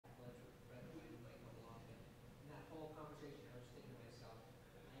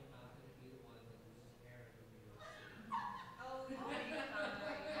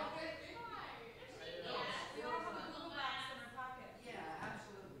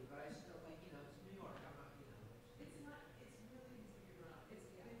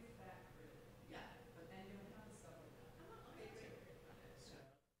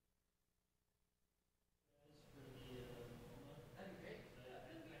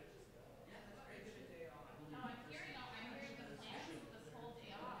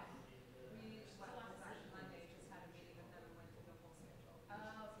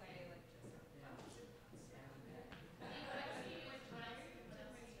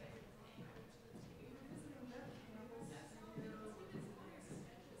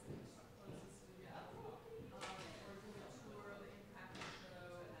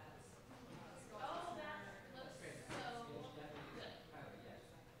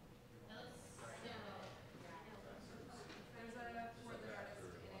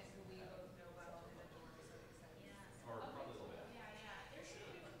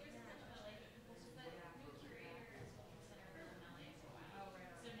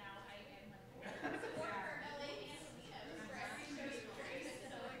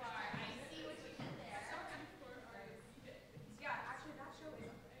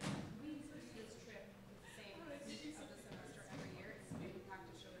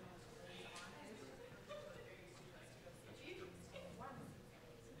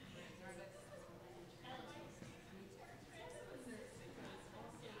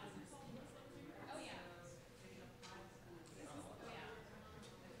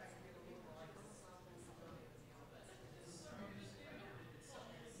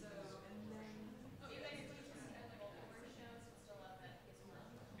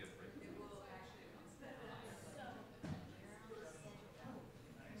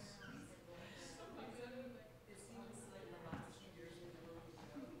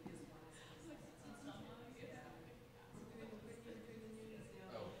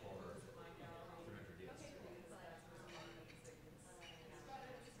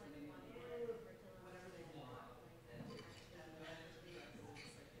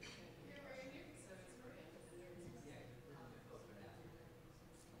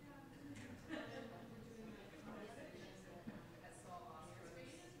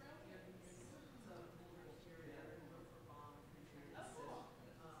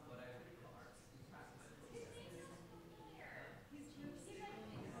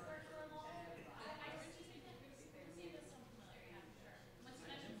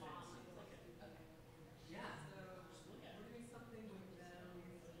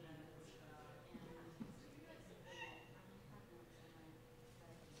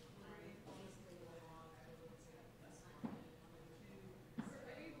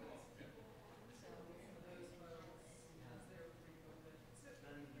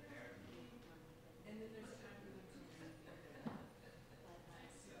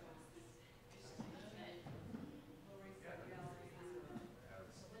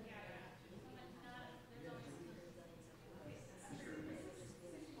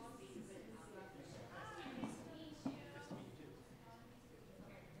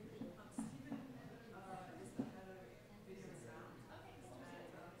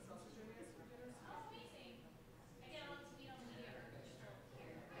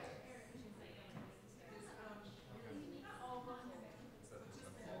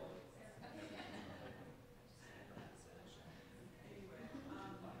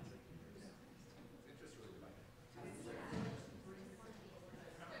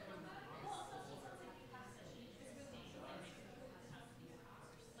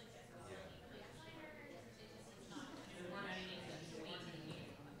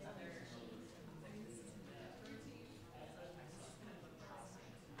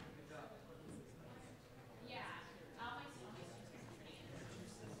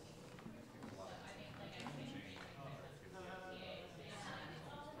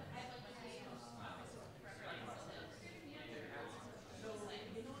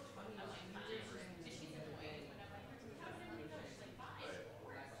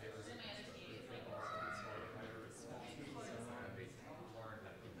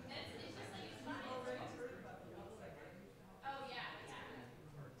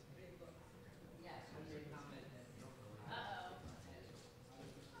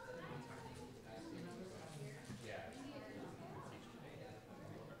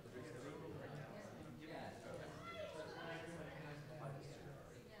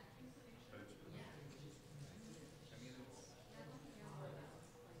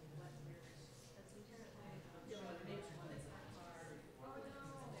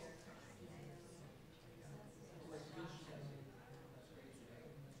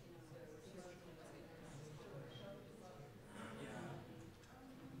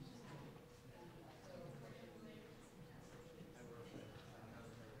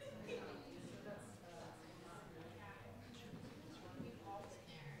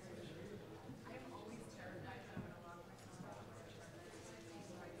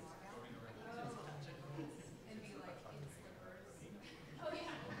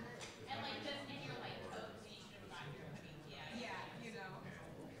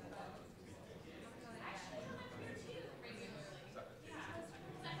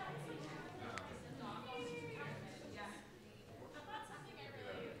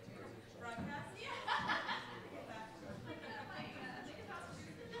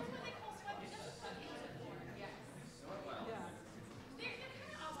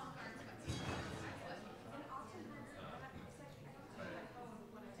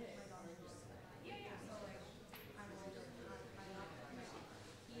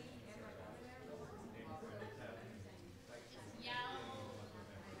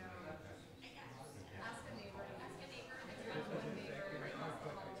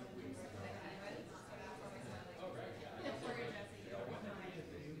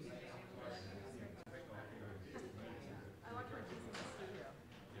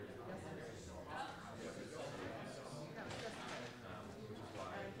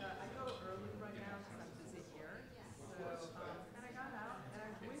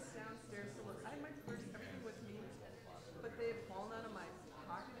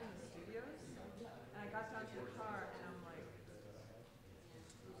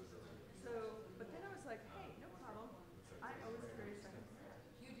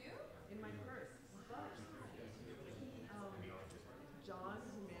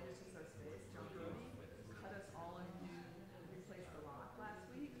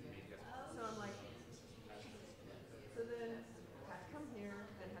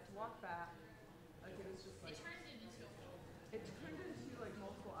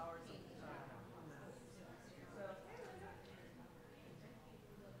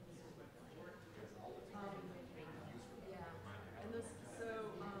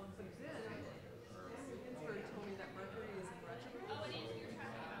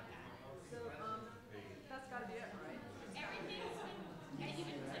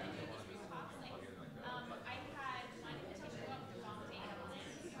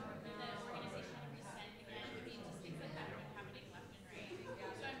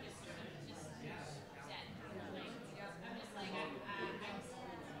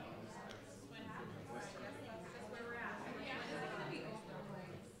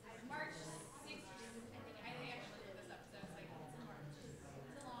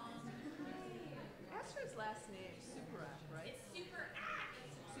last name? Superac, right? It's Superac.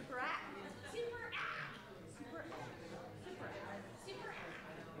 Superac. Superac. Superac. Superac. Superac.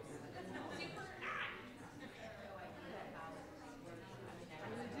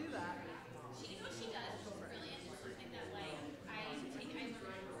 I'm going to do that. You know what she does? It's brilliant. It's something that like I learned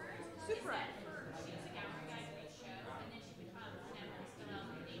from her. Superac. She was a gallery guide for each show, and then she becomes an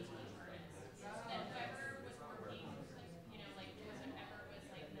emerald named each artist. So that whoever was working, like whoever was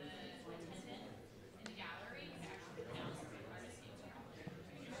like the attendant in the gallery would actually pronounce the artist names wrong. She's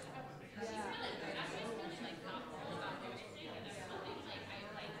really like thoughtful about everything, and that's something like I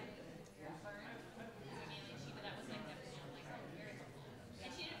like learned. I mean, like she, but that was like definitely like very helpful.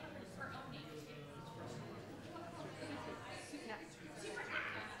 And she did it for her own name too. Super active. Super active. Super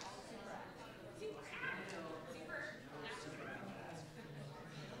natural.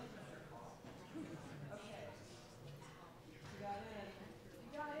 Okay. You got in.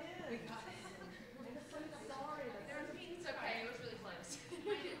 You got in. We got in. And it's so sorry. There was pink and okay, it was really close.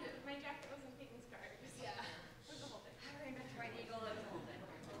 my jacket wasn't pink and scarves. Yeah. It was the whole thing. I ran back to White Eagle and the whole thing.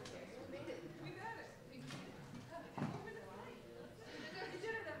 We made it. We got it. We did it. Over the fight. You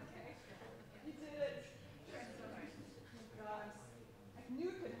did it, okay. You did it. So hard. Gosh. I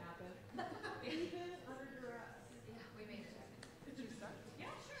knew it could happen. Even under duress. Yeah, we made it. Did you start? Yeah,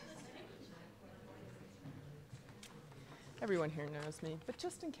 sure. Let's do it. Everyone here knows me, but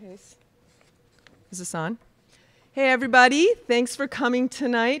just in case. Is this on? Hey, everybody. Thanks for coming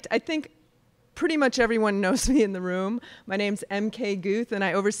tonight. I think pretty much everyone knows me in the room. My name's M.K. Guth, and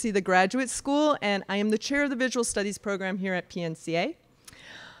I oversee the graduate school, and I am the chair of the Visual Studies program here at PNCA.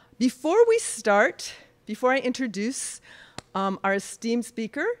 Before we start, before I introduce our esteemed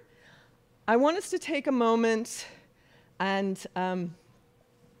speaker, I want us to take a moment and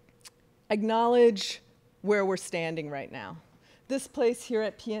acknowledge where we're standing right now. This place here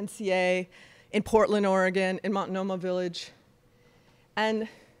at PNCA, in Portland, Oregon, in Multnomah Village, and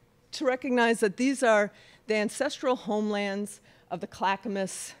to recognize that these are the ancestral homelands of the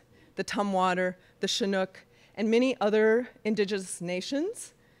Clackamas, the Tumwater, the Chinook, and many other indigenous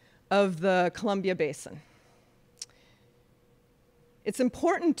nations of the Columbia Basin. It's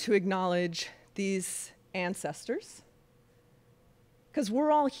important to acknowledge these ancestors because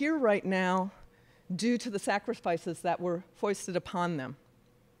we're all here right now due to the sacrifices that were foisted upon them.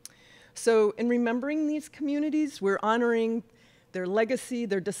 So in remembering these communities, we're honoring their legacy,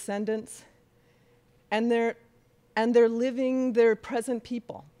 their descendants, and they're living their present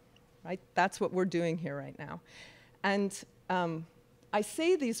people, right? That's what we're doing here right now. And I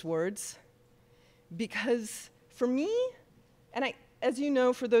say these words because for me, and as you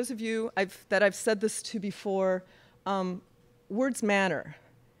know, for those of you that I've said this to before, words matter.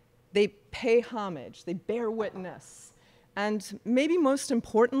 They pay homage, they bear witness, and maybe most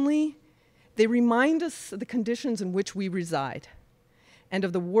importantly, they remind us of the conditions in which we reside and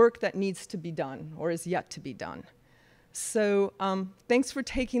of the work that needs to be done or is yet to be done. So thanks for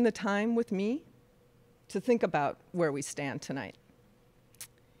taking the time with me to think about where we stand tonight.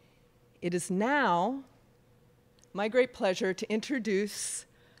 It is now my great pleasure to introduce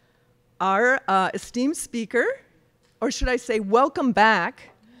our esteemed speaker, or should I say welcome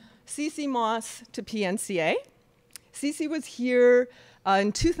back, Ceci Moss to PNCA. Ceci was here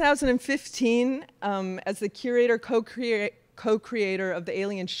in 2015 as the curator, co-creator of the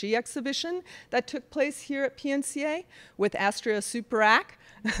Alien She exhibition that took place here at PNCA with ArtAsiaPacific.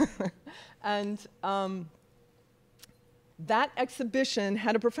 And that exhibition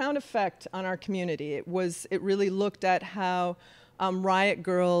had a profound effect on our community. It really looked at how Riot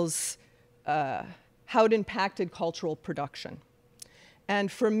Girls, how it impacted cultural production. And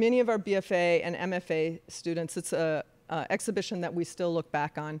for many of our BFA and MFA students, it's an exhibition that we still look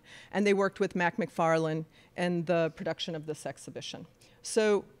back on. And they worked with Mac McFarlane in the production of this exhibition.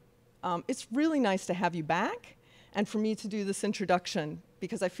 So it's really nice to have you back and for me to do this introduction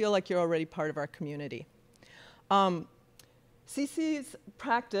because I feel like you're already part of our community. Ceci's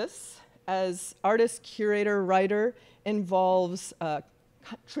practice as artist, curator, writer involves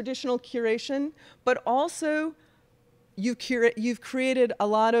traditional curation, but also you've created a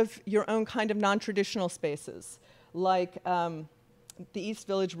lot of your own kind of non-traditional spaces, like the East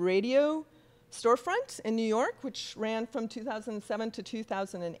Village Radio storefront in New York, which ran from 2007 to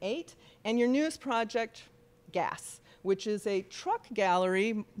 2008, and your newest project, Gas, which is a truck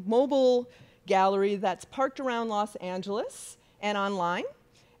gallery, mobile gallery that's parked around Los Angeles and online.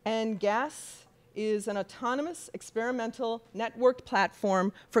 And Gas is an autonomous, experimental, networked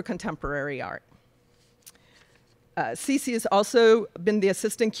platform for contemporary art. Ceci has also been the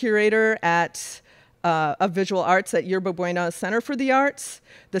assistant curator at of Visual Arts at Yerba Buena Center for the Arts,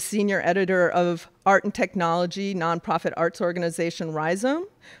 the senior editor of Art and Technology nonprofit arts organization Rhizome,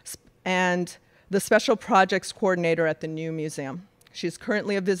 and the special projects coordinator at the New Museum. She's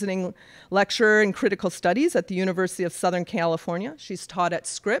currently a visiting lecturer in critical studies at the University of Southern California. She's taught at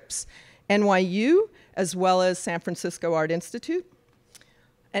Scripps, NYU, as well as San Francisco Art Institute.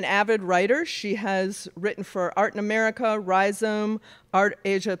 An avid writer, she has written for Art in America, Rhizome,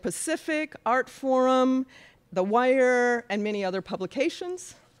 ArtAsiaPacific, Artforum, The Wire, and many other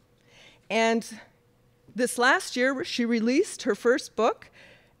publications. And this last year, she released her first book,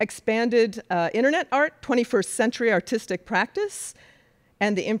 Expanded Internet Art, 21st Century Artistic Practice,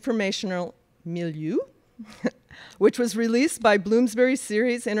 and the Informational Milieu, which was released by Bloomsbury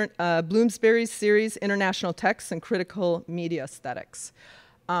series International Texts and Critical Media Aesthetics.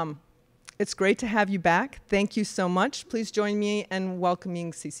 It's great to have you back. Thank you so much. Please join me in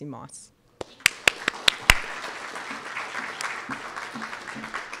welcoming Ceci Moss.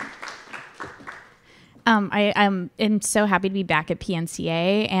 I am so happy to be back at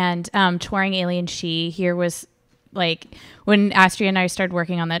PNCA, and touring Alien She here was like, when Astrid and I started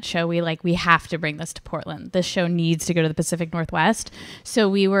working on that show, we have to bring this to Portland. This show needs to go to the Pacific Northwest. So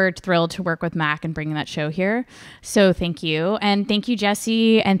we were thrilled to work with Mac and bringing that show here. So thank you. And thank you,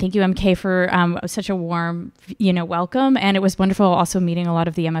 Jesse. And thank you, MK, for such a warm, welcome. And it was wonderful also meeting a lot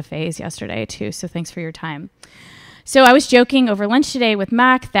of the MFAs yesterday too. So thanks for your time. So I was joking over lunch today with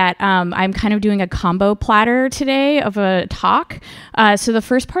Mac that I'm kind of doing a combo platter today of a talk. So the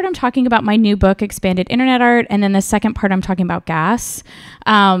first part I'm talking about my new book, Expanded Internet Art, and then the second part I'm talking about gas.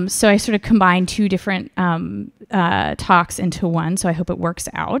 So I sort of combined two different talks into one, so I hope it works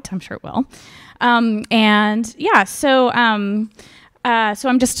out. I'm sure it will. So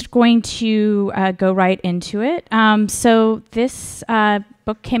I'm just going to go right into it. So this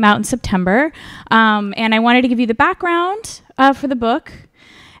book came out in September, and I wanted to give you the background for the book.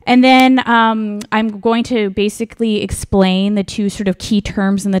 And then I'm going to basically explain the two sort of key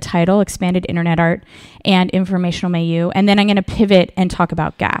terms in the title, Expanded Internet Art and Informational Milieu. And then I'm going to pivot and talk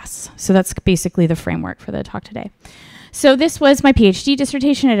about gas. So that's basically the framework for the talk today. So this was my PhD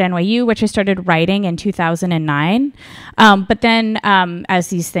dissertation at NYU, which I started writing in 2009. But then as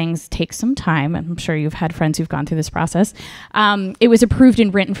these things take some time, I'm sure you've had friends who've gone through this process, it was approved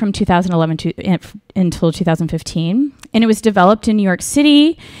and written from 2011 until 2015. And it was developed in New York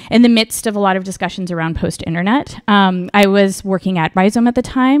City in the midst of a lot of discussions around post-internet. I was working at Rhizome at the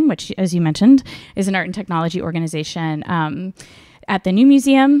time, which, as you mentioned, is an art and technology organization at the New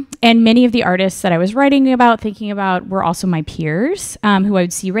Museum, and many of the artists that I was writing about, thinking about, were also my peers who I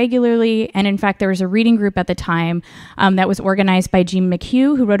would see regularly. And in fact, there was a reading group at the time that was organized by Jean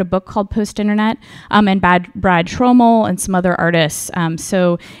McHugh, who wrote a book called Post-Internet, and Brad Trommel and some other artists. I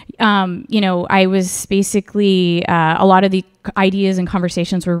was basically, a lot of the ideas and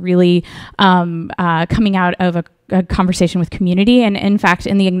conversations were really coming out of a conversation with community. And in fact,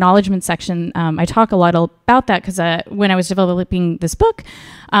 in the acknowledgement section, I talk a lot about that because when I was developing this book,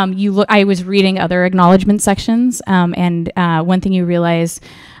 I was reading other acknowledgement sections. And one thing you realize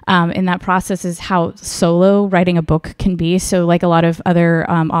in that process is how solo writing a book can be. So like a lot of other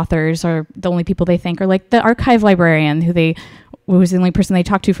authors are the only people they think are like the archive librarian who was the only person they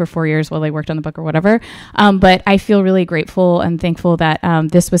talked to for 4 years while they worked on the book or whatever. But I feel really grateful and thankful that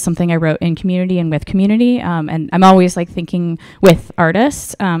this was something I wrote in community and with community. And I'm always like thinking with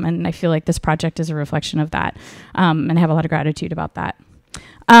artists. And I feel like this project is a reflection of that. And I have a lot of gratitude about that.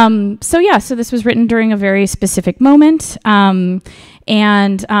 So this was written during a very specific moment.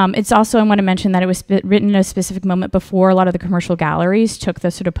 It's also, I want to mention that it was written at a specific moment before a lot of the commercial galleries took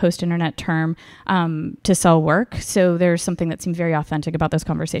the sort of post-internet term to sell work. So there's something that seemed very authentic about those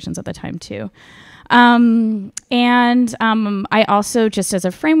conversations at the time too. I also, just as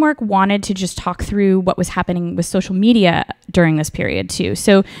a framework, wanted to just talk through what was happening with social media during this period too.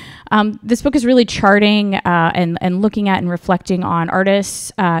 So this book is really charting and looking at and reflecting on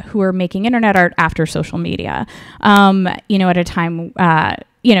artists who are making internet art after social media, at a time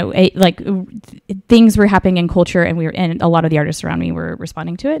things were happening in culture, and a lot of the artists around me were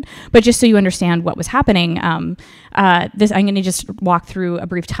responding to it. But just so you understand what was happening, I'm going to just walk through a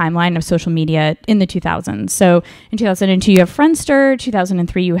brief timeline of social media in the 2000s. So in 2002, you have Friendster.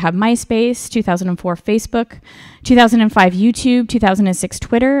 2003, you have MySpace. 2004, Facebook. 2005, YouTube. 2006,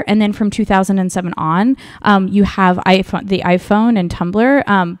 Twitter. And then from 2007 on, you have the iPhone and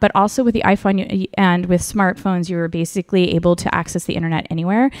Tumblr. But also with the iPhone and with smartphones, you were basically able to access the internet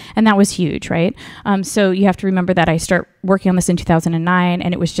anywhere. And that was huge, right? So you have to remember that I start working on this in 2009,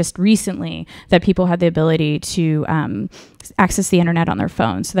 and it was just recently that people had the ability to access the internet on their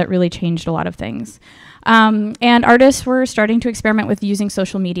phones. So that really changed a lot of things. And artists were starting to experiment with using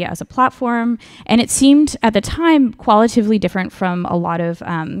social media as a platform, and it seemed at the time qualitatively different from a lot of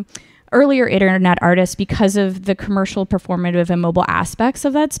earlier internet artists because of the commercial, performative, and mobile aspects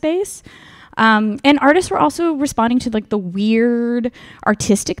of that space. And artists were also responding to like the weird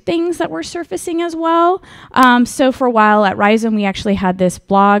artistic things that were surfacing as well. So for a while at Rhizome, we actually had this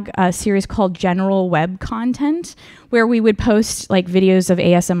blog series called General Web Content, where we would post like videos of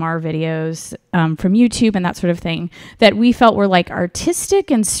ASMR videos from YouTube and that sort of thing that we felt were like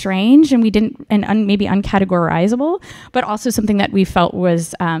artistic and strange, and we didn't, and maybe uncategorizable, but also something that we felt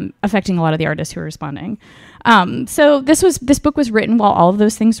was affecting a lot of the artists who were responding. So this book was written while all of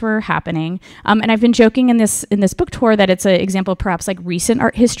those things were happening, and I've been joking in this book tour that it's an example of perhaps like recent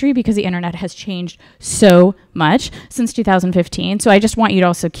art history because the internet has changed so much since 2015. So I just want you to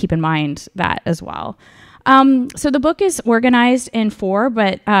also keep in mind that as well. So the book is organized in four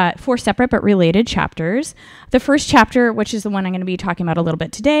separate but related chapters. The first chapter, which is the one I'm going to be talking about a little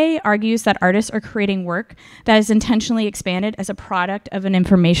bit today, argues that artists are creating work that is intentionally expanded as a product of an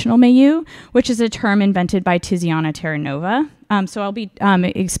informational milieu, which is a term invented by Tiziana Terranova. So I'll be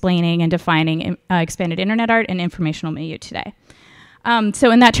explaining and defining expanded internet art and informational milieu today.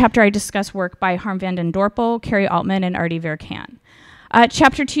 So in that chapter, I discuss work by Harm van den Dorpel, Carrie Altman, and Artie Verkant.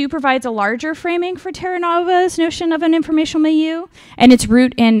 Chapter 2 provides a larger framing for Terranova's notion of an informational milieu and its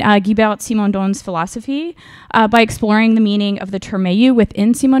root in Guibert Simondon's philosophy by exploring the meaning of the term milieu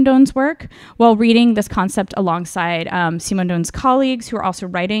within Simondon's work while reading this concept alongside Simondon's colleagues who are also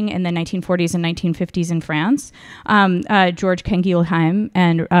writing in the 1940s and 1950s in France, Georges Canguilhem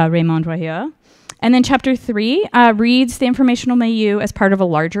and Raymond Royeux. And then chapter 3 reads the informational milieu as part of a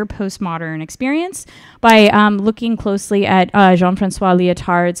larger postmodern experience by looking closely at Jean-François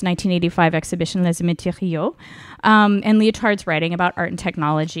Lyotard's 1985 exhibition Les Matériaux, and Lyotard's writing about art and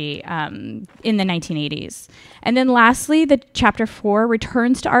technology in the 1980s. And then lastly, the chapter 4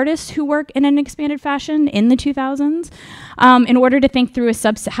 returns to artists who work in an expanded fashion in the 2000s in order to think through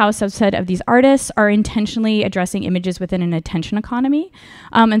how a subset of these artists are intentionally addressing images within an attention economy.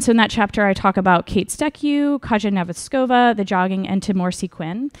 And so in that chapter, I talk about Kate Stekew, Kaja Navaskova, The Jogging, and Timur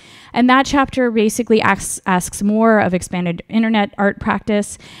Sequin. And that chapter basically asks more of expanded internet art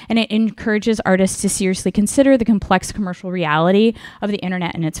practice, and it encourages artists to seriously consider the complex commercial reality of the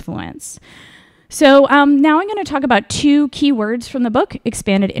internet and its influence. So now I'm going to talk about two key words from the book,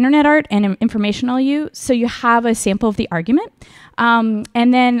 expanded internet art and informational milieu, so you have a sample of the argument. And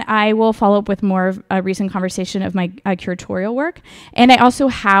then I will follow up with more of a recent conversation of my curatorial work. And I also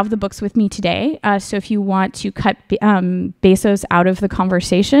have the books with me today. So if you want to cut Bezos out of the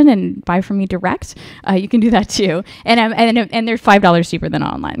conversation and buy from me direct, you can do that too. And they're $5 cheaper than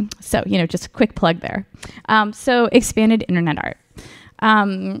online. So, just a quick plug there. So expanded internet art.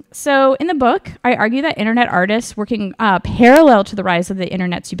 So in the book, I argue that internet artists working parallel to the rise of the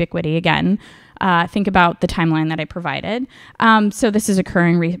internet's ubiquity, again, think about the timeline that I provided. So this is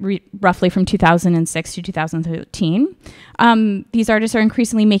occurring roughly from 2006 to 2013. These artists are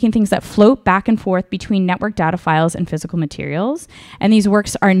increasingly making things that float back and forth between network data files and physical materials. And these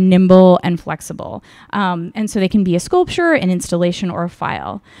works are nimble and flexible. And so they can be a sculpture, an installation, or a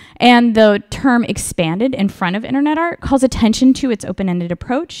file. And the term expanded in front of internet art calls attention to its open-ended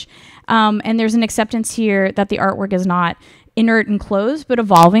approach. And there's an acceptance here that the artwork is not inert and closed, but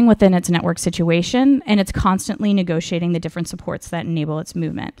evolving within its network situation, and it's constantly negotiating the different supports that enable its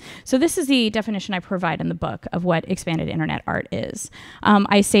movement. So this is the definition I provide in the book of what expanded internet art is.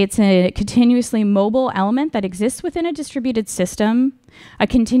 I say it's a continuously mobile element that exists within a distributed system, a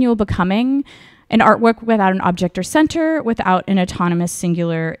continual becoming, an artwork without an object or center, without an autonomous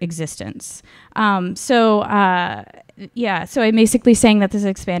singular existence. So I'm basically saying that this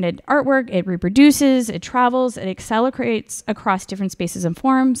expanded artwork, it reproduces, it travels, it accelerates across different spaces and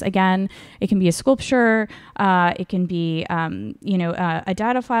forms. Again, it can be a sculpture, it can be, a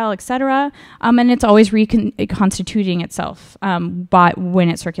data file, etc. And it's always reconstituting itself when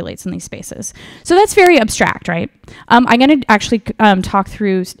it circulates in these spaces. So that's very abstract, right? I'm going to actually talk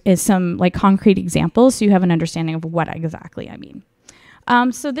through some concrete examples so you have an understanding of what exactly I mean.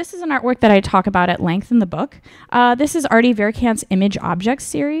 So this is an artwork that I talk about at length in the book. This is Artie Verkant's Image Objects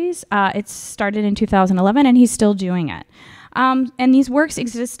series. It started in 2011, and he's still doing it. And these works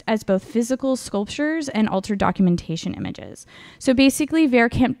exist as both physical sculptures and altered documentation images. So basically,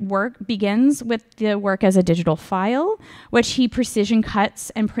 Verkant work begins with the work as a digital file, which he precision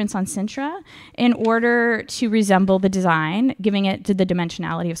cuts and prints on Sintra in order to resemble the design, giving it to the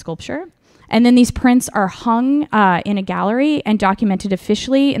dimensionality of sculpture. And then these prints are hung in a gallery and documented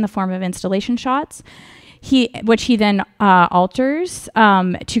officially in the form of installation shots, which he then alters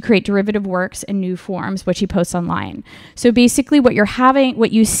to create derivative works and new forms, which he posts online. So basically what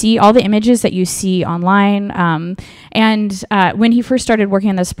you see, all the images that you see online, and when he first started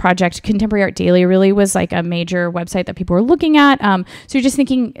working on this project, Contemporary Art Daily really was like a major website that people were looking at. So you're just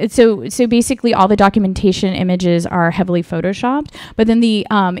thinking, so basically all the documentation images are heavily photoshopped, but then the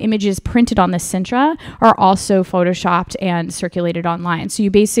images printed on the Sintra are also photoshopped and circulated online. So you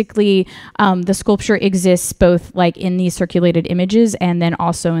basically, the sculpture exists both like in these circulated images and then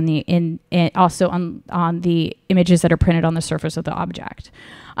also also on the images that are printed on the surface of the object.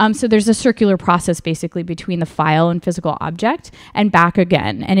 So there's a circular process basically between the file and physical object and back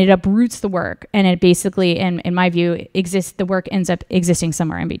again, and it uproots the work, and it basically, in my view, the work ends up existing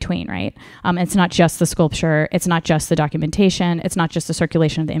somewhere in between, right? It's not just the sculpture, it's not just the documentation, it's not just the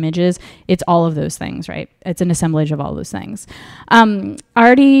circulation of the images, it's all of those things, right? It's an assemblage of all those things.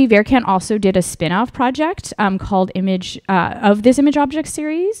 Artie Verkant also did a spin-off project called of this image object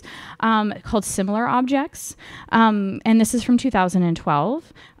series called Similar Objects, and this is from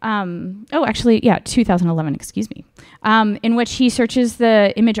 2012. 2011, excuse me, in which he searches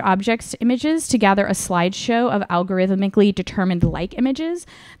the images to gather a slideshow of algorithmically determined like images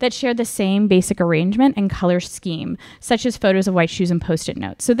that share the same basic arrangement and color scheme, such as photos of white shoes and Post-it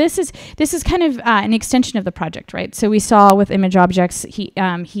notes. So this is kind of an extension of the project, right? So we saw with image objects,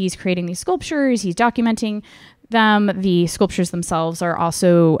 he's creating these sculptures, he's documenting them. The sculptures themselves are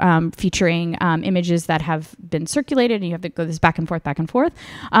also featuring images that have been circulated, and you have to go this back and forth.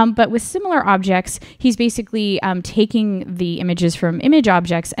 But with Similar Objects, he's basically taking the images from image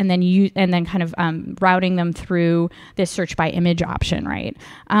objects and then kind of routing them through this search by image option, right?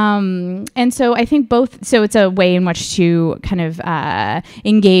 And so I think so it's a way in which to kind of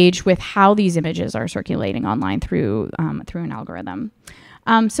engage with how these images are circulating online through an algorithm.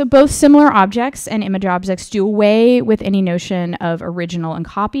 So both Similar Objects and image objects do away with any notion of original and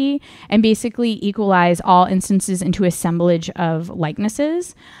copy and basically equalize all instances into assemblage of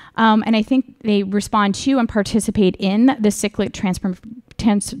likenesses. And I think they respond to and participate in the cyclic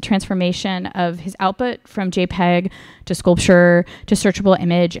transformation of his output from JPEG to sculpture to searchable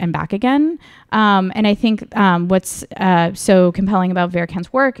image and back again. And I think what's so compelling about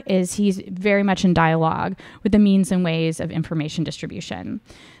Verkant's work is he's very much in dialogue with the means and ways of information distribution.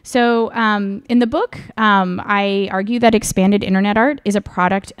 So in the book, I argue that expanded internet art is a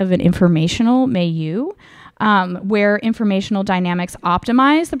product of an informational milieu, where informational dynamics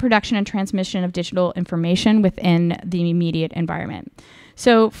optimize the production and transmission of digital information within the immediate environment.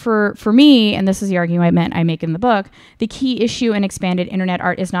 So for me, and this is the argument I make in the book, the key issue in expanded internet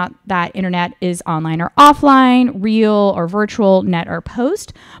art is not that internet is online or offline, real or virtual, net or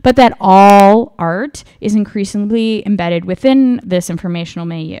post, but that all art is increasingly embedded within this informational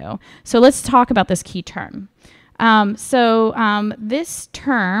milieu. So let's talk about this key term. This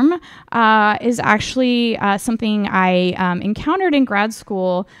term is actually something I encountered in grad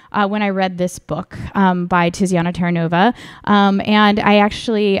school when I read this book by Tiziana Terranova. And I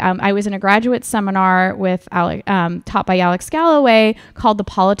actually, I was in a graduate seminar with taught by Alex Galloway called The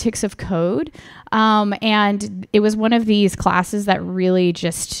Politics of Code. And it was one of these classes that really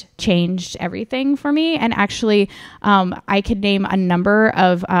just changed everything for me. And actually, I could name a number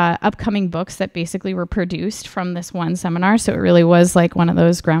of upcoming books that basically were produced from this one seminar. So it really was like one of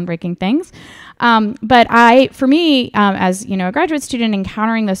those groundbreaking things. But for me, as you know, a graduate student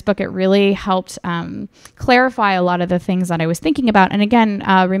encountering this book, it really helped clarify a lot of the things that I was thinking about. And again,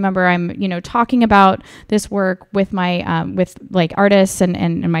 remember, I'm talking about this work with my with like artists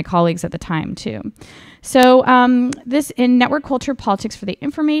and my colleagues at the time too. So this in Network Culture, Politics for the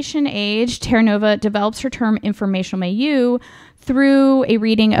Information Age, Terranova develops her term informational milieu through a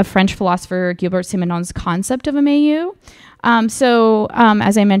reading of French philosopher Gilbert Simonon's concept of a milieu. As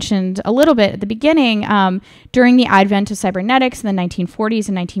I mentioned a little bit at the beginning, during the advent of cybernetics in the 1940s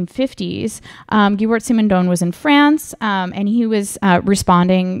and 1950s, Gilbert Simondon was in France, and he was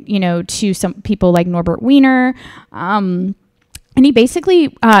responding, to some people like Norbert Wiener. And he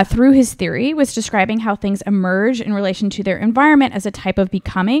basically, through his theory, was describing how things emerge in relation to their environment as a type of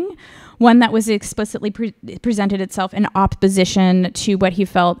becoming, one that was explicitly presented itself in opposition to what he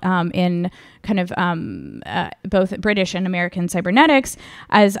felt in kind of both British and American cybernetics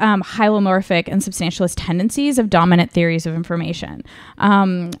as hylomorphic and substantialist tendencies of dominant theories of information.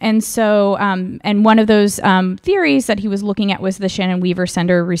 And one of those theories that he was looking at was the Shannon-Weaver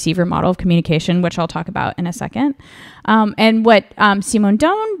sender-receiver model of communication, which I'll talk about in a second. And what Simon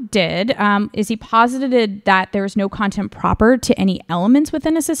Doan did is he posited that there was no content proper to any elements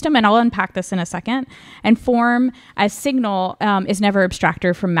within a system, and I'll unpack this in a second, and form as signal is never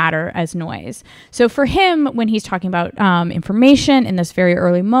abstracted from matter as noise. So for him, when he's talking about information in this very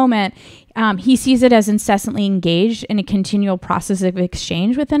early moment, he sees it as incessantly engaged in a continual process of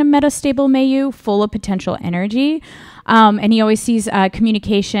exchange within a metastable milieu full of potential energy. And he always sees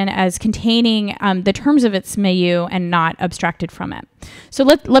communication as containing the terms of its milieu and not abstracted from it. So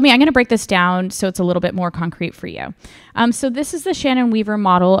I'm going to break this down so it's a little bit more concrete for you. So this is the Shannon-Weaver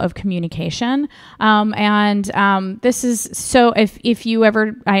model of communication. This is, so if you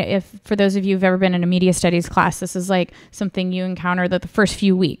ever, for those of you who've ever been in a media studies class, this is like something you encounter the first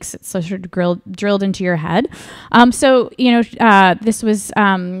few weeks. It's sort of drilled into your head. This was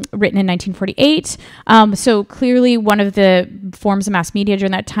written in 1948. So clearly one of the forms of mass media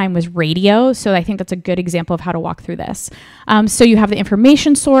during that time was radio. So I think that's a good example of how to walk through this. So you have the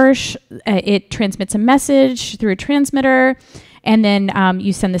information source. It transmits a message through a transmitter, and then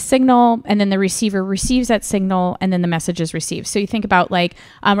you send the signal, and then the receiver receives that signal, and then the message is received. So you think about like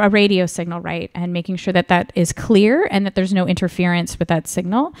a radio signal, right? And making sure that that is clear and that there's no interference with that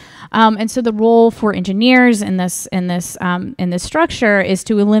signal. And so the role for engineers in this structure is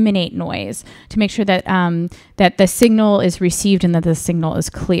to eliminate noise, to make sure that that the signal is received and that the signal is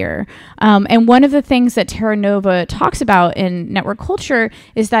clear. And one of the things that Terra Nova talks about in network culture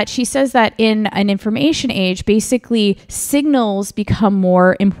is that she says that in an information age, basically signals become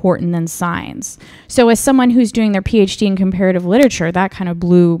more important than signs. So as someone who's doing their PhD in comparative literature, that kind of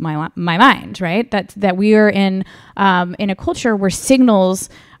blew my mind, right? That we are in a culture where signals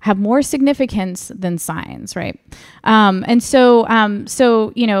have more significance than signs, right? To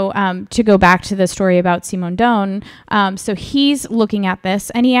go back to the story about Simon Doan, so he's looking at this,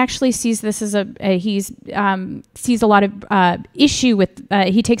 and he actually sees this as sees a lot of issue with,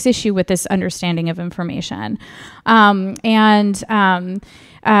 he takes issue with this understanding of information.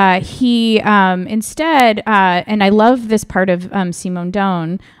 He instead, and I love this part of Simon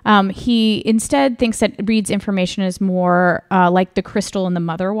Doan, he instead thinks that reads information as more like the crystal in the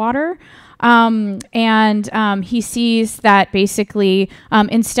mother water. He sees that basically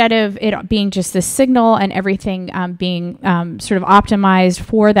instead of it being just the signal and everything being sort of optimized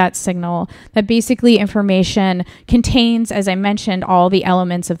for that signal, that basically information contains, as I mentioned, all the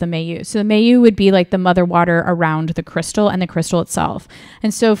elements of the milieu. So the milieu would be like the mother water around the crystal and the crystal itself.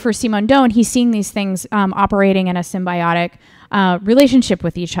 And so for Simon Doan, he's seeing these things operating in a symbiotic relationship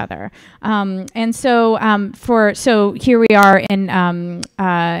with each other. So here we are in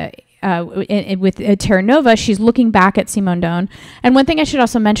with Terra Nova, she's looking back at Simon Doan. And one thing I should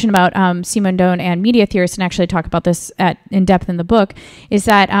also mention about Simon Doan and media theorists, and actually talk about this in depth in the book, is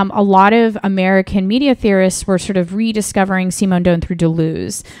that a lot of American media theorists were sort of rediscovering Simon Doan through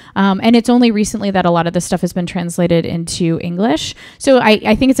Deleuze. And it's only recently that a lot of this stuff has been translated into English. So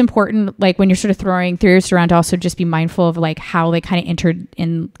I think it's important, like when you're sort of throwing theorists around, to also just be mindful of like how they kind of entered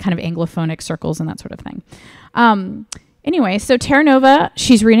in kind of Anglophonic circles and that sort of thing. Anyway, so Terra Nova,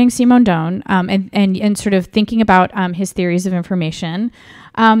 she's reading Simon Doan and sort of thinking about his theories of information.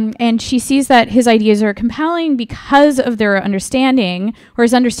 And she sees that his ideas are compelling because of their understanding, or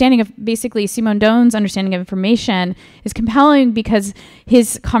his understanding of basically Simon Doan's understanding of information is compelling because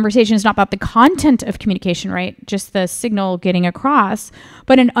his conversation is not about the content of communication, right? Just the signal getting across,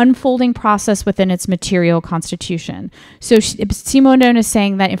 but an unfolding process within its material constitution. So Simon Doan is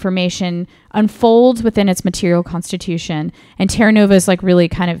saying that information unfolds within its material constitution, and Terra Nova is like really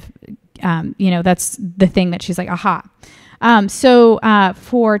kind of, that's the thing that she's like, aha.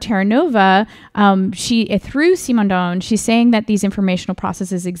 For Terra Nova, through Simon Doan, she's saying that these informational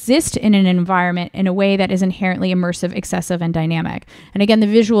processes exist in an environment in a way that is inherently immersive, excessive, and dynamic. And again, the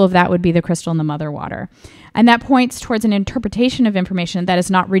visual of that would be the crystal in the mother water. And that points towards an interpretation of information that is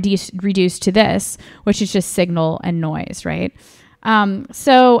not reduced to this, which is just signal and noise, right?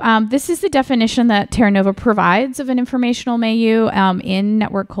 This is the definition that Terra Nova provides of an informational milieu in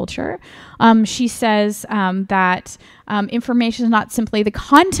network culture. She says that information is not simply the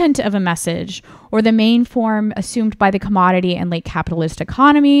content of a message or the main form assumed by the commodity and late capitalist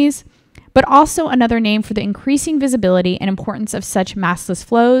economies, but also another name for the increasing visibility and importance of such massless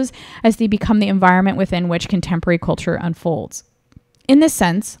flows as they become the environment within which contemporary culture unfolds. In this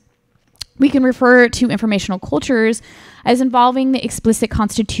sense, We can refer to informational cultures as involving the explicit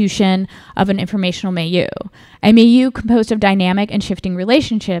constitution of an informational milieu, a milieu composed of dynamic and shifting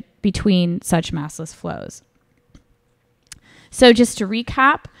relationship between such massless flows. So just to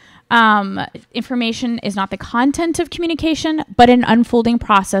recap, information is not the content of communication, but an unfolding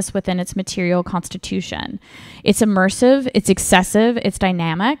process within its material constitution. It's immersive, it's excessive, it's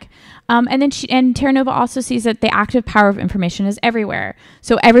dynamic. And then Terranova also sees that the active power of information is everywhere.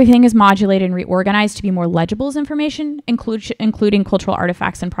 So everything is modulated and reorganized to be more legible as information, including cultural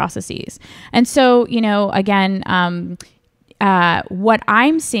artifacts and processes. And so, you know, again, what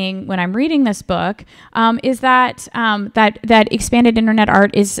I'm seeing when I'm reading this book is that that expanded internet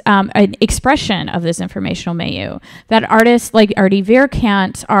art is an expression of this informational milieu. That artists like Artie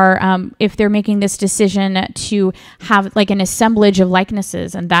Verkant are, if they're making this decision to have like an assemblage of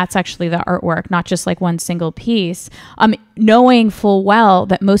likenesses, and that's actually the artwork, not just like one single piece, knowing full well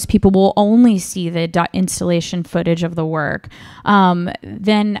that most people will only see the installation footage of the work,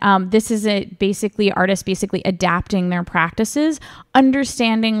 then this is artists basically adapting their practices,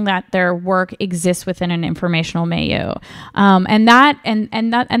 understanding that their work exists within an informational milieu, and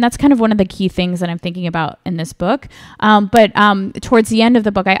that's kind of one of the key things that I'm thinking about in this book. But towards the end of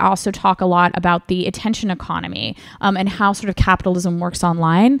the book, I also talk a lot about the attention economy and how sort of capitalism works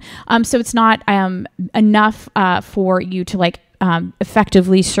online. So it's not enough for you to like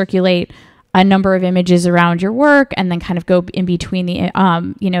effectively circulate a number of images around your work and then kind of go in between the,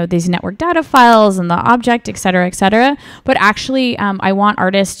 these network data files and the object, et cetera, but actually I want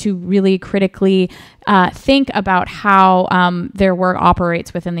artists to really critically think about how their work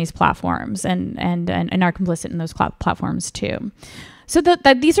operates within these platforms and are complicit in those platforms too. So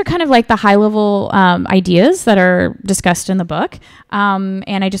these are kind of like the high-level ideas that are discussed in the book,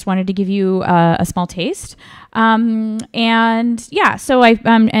 and I just wanted to give you a small taste. And yeah, so I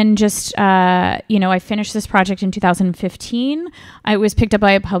finished this project in 2015. It was picked up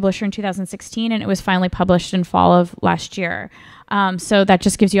by a publisher in 2016, and it was finally published in fall of last year. So that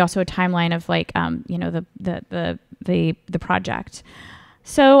just gives you also a timeline of like the project.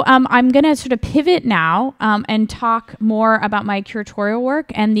 So I'm going to sort of pivot now and talk more about my curatorial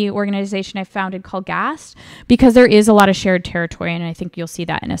work and the organization I founded called GAST, because there is a lot of shared territory, and I think you'll see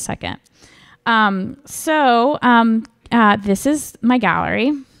that in a second. This is my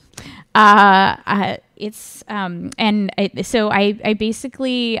gallery. I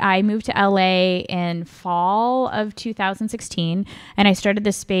moved to LA in fall of 2016, and I started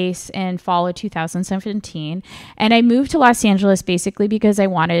this space in fall of 2017. And I moved to Los Angeles basically because I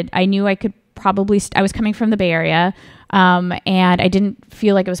was coming from the Bay Area, and I didn't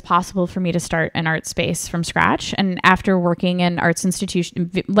feel like it was possible for me to start an art space from scratch. And after working in arts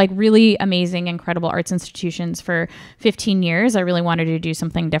institutions, like really amazing, incredible arts institutions for 15 years, I really wanted to do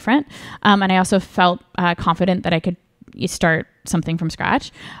something different. And I also felt confident that I could start something from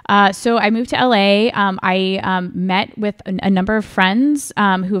scratch. So I moved to LA. I met with a number of friends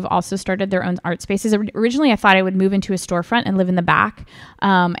who have also started their own art spaces. Originally, I thought I would move into a storefront and live in the back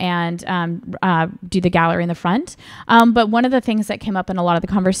and do the gallery in the front. But one of the things that came up in a lot of the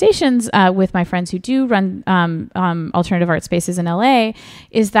conversations with my friends who do run alternative art spaces in LA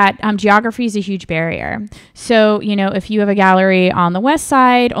is that geography is a huge barrier. So, if you have a gallery on the west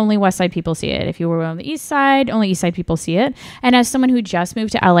side, only west side people see it. If you were on the east side, only east side people see it. And as someone who just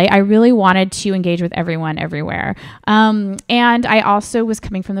moved to LA, I really wanted to engage with everyone everywhere. And I also was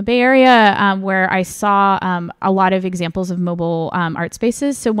coming from the Bay Area where I saw a lot of examples of mobile art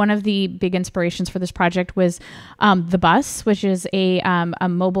spaces. So one of the big inspirations for this project was The Bus, which is a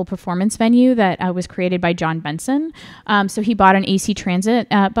mobile performance venue that was created by John Benson. So he bought an AC Transit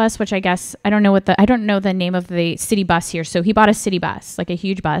bus, which I guess, I don't know the name of the city bus here. So he bought a city bus, like a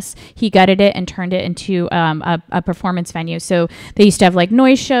huge bus. He gutted it and turned it into a performance venue. So they used to have like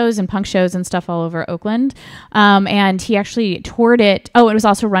noise shows and punk shows and stuff all over Oakland. And he actually toured it. Oh, it was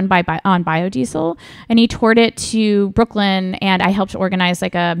also run on biodiesel. And he toured it to Brooklyn, and I helped organize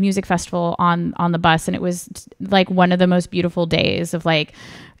like a music festival on the bus. And it was like one of the most beautiful days of like,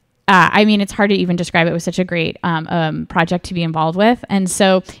 it's hard to even describe. It was such a great project to be involved with. And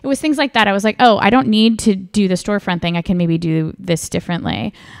so it was things like that. I was like, oh, I don't need to do the storefront thing. I can maybe do this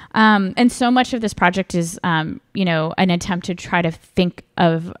differently. And so much of this project is, an attempt to try to think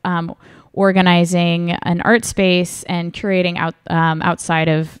of organizing an art space and curating outside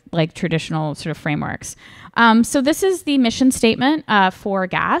of like traditional sort of frameworks. So this is the mission statement for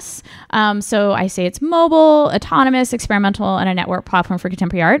GAS. So I say it's mobile, autonomous, experimental, and a network platform for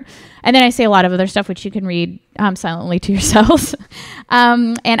contemporary art. And then I say a lot of other stuff, which you can read silently to yourselves.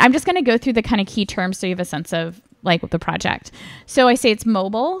 And I'm just going to go through the kind of key terms so you have a sense of like with the project. So I say it's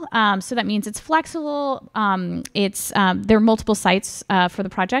mobile. So that means it's flexible. There are multiple sites for the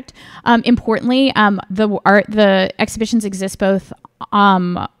project. Importantly, the exhibitions exist both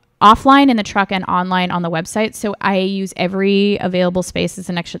offline in the truck and online on the website. So I use every available space as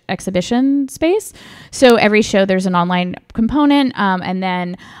an exhibition space. So every show there's an online component, and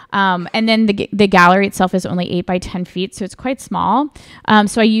then the gallery itself is only 8 by 10 feet, so it's quite small.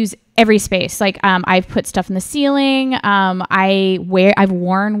 So I use every space. Like I've put stuff in the ceiling. I've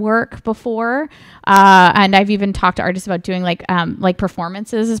worn work before, and I've even talked to artists about doing like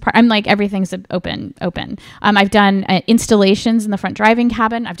performances as part. I'm like, everything's open. I've done installations in the front driving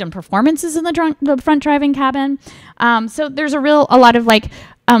cabin. I've done performances in the front driving cabin. So there's a lot of like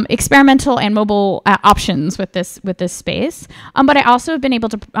experimental and mobile options with this space. But I also have been able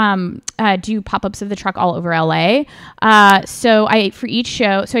to do pop-ups of the truck all over LA. So for each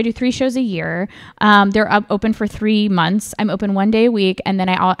show, so I do 3 shows a year. They're open for 3 months. I'm open 1 day a week, and then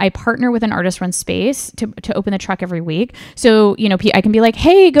I partner with an artist-run space to open the truck every week. So I can be like,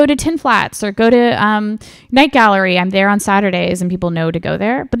 hey, go to Tin Flats or go to Night Gallery. I'm there on Saturdays, and people know to go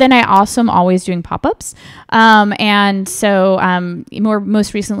there. But then I also am always doing pop-ups, and so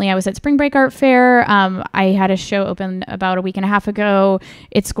most recently I was at Spring Break Art Fair. I had a show open about a week and a half ago.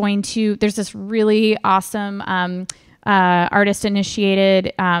 There's this really awesome artist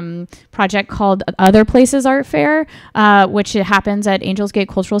initiated project called Other Places Art Fair, which it happens at Angels Gate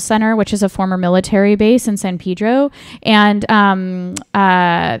Cultural Center, which is a former military base in San Pedro. And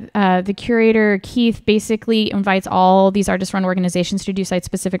the curator, Keith, basically invites all these artist-run organizations to do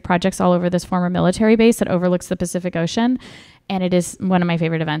site-specific projects all over this former military base that overlooks the Pacific Ocean. And it is one of my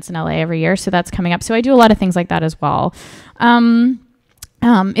favorite events in LA every year. So that's coming up. So I do a lot of things like that as well. So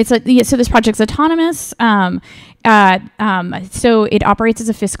this project's autonomous. So it operates as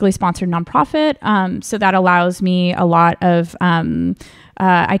a fiscally sponsored nonprofit. So that allows me a lot of,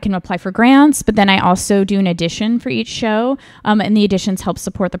 I can apply for grants, but then I also do an edition for each show. And the editions help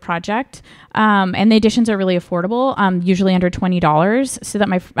support the project. And the editions are really affordable, usually under $20, so that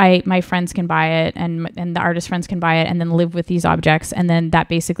my friends can buy it and the artist friends can buy it and then live with these objects. And then that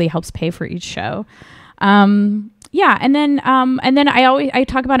basically helps pay for each show. Yeah, and then I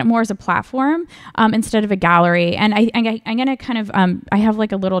talk about it more as a platform instead of a gallery. And I'm gonna kind of I have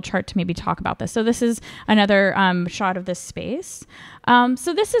like a little chart to maybe talk about this. So this is another shot of this space.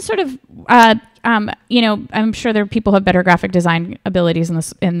 So this is sort of I'm sure there are people who have better graphic design abilities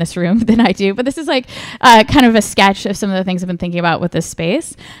in this room than I do, but this is like kind of a sketch of some of the things I've been thinking about with this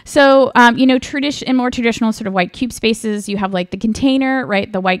space. So in more traditional sort of white cube spaces, you have like the container, right?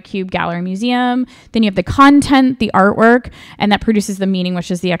 The white cube gallery museum. Then you have the content, the artwork, and that produces the meaning, which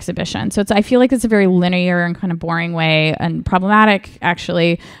is the exhibition. So I feel like it's a very linear and kind of boring way, and problematic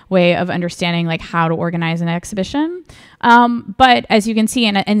actually, way of understanding like how to organize an exhibition. But as you can see,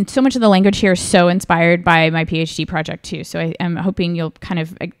 and so much of the language here is so inspired by my PhD project too. So I'm hoping you'll kind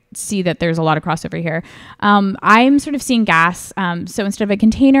of see that there's a lot of crossover here. I'm sort of seeing GAS. So instead of a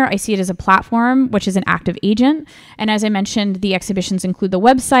container, I see it as a platform, which is an active agent. And as I mentioned, the exhibitions include the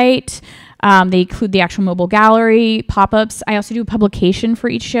website. They include the actual mobile gallery, pop-ups. I also do a publication for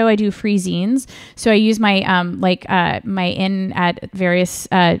each show. I do free zines. So I use my my in at various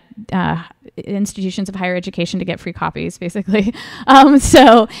institutions of higher education to get free copies, basically. And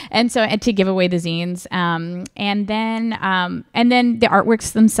to give away the zines. And then the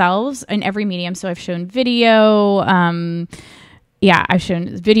artworks themselves in every medium. So I've shown video. I've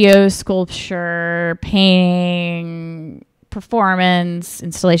shown video, sculpture, painting, performance,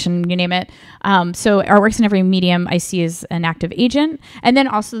 installation, you name it. So artworks in every medium I see as an active agent. And then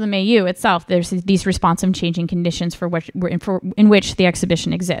also the milieu itself, there's these responsive changing conditions in which the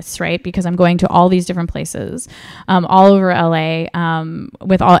exhibition exists, right? Because I'm going to all these different places all over LA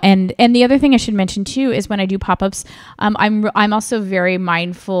and the other thing I should mention too is when I do pop-ups, I'm also very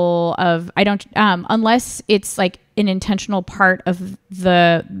mindful of, I don't, unless it's like an intentional part of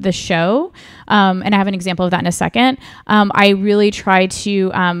the show, and I have an example of that in a second. I really try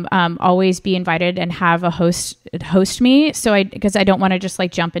to always be invited and have a host me. So because I don't want to just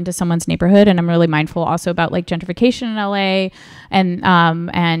like jump into someone's neighborhood, and I'm really mindful also about like gentrification in LA and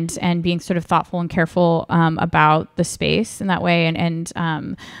being sort of thoughtful and careful about the space in that way.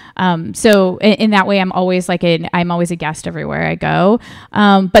 So in that way, I'm always a guest everywhere I go.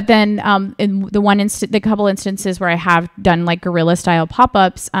 But then in the couple instances where I have done like guerrilla style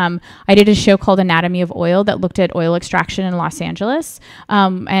pop-ups, I did a show called Anatomy of Oil that looked at oil extraction in Los Angeles.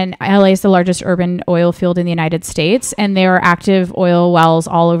 And LA is the largest urban oil field in the United States, and there are active oil wells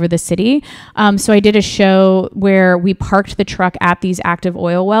all over the city. So I did a show where we parked the truck at these active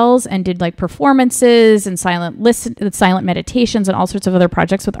oil wells and did like performances and silent meditations and all sorts of other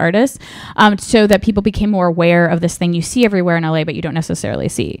projects with artists, so that people became more aware of this thing you see everywhere in LA, but you don't necessarily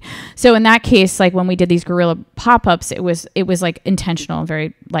see. So in that case, like when we did these guerrilla pop-ups, it was like intentional and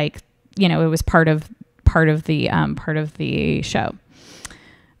very like, you know, it was part of the show.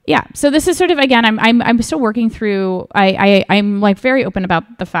 Yeah. So this is sort of, again, I'm still working through, I'm like very open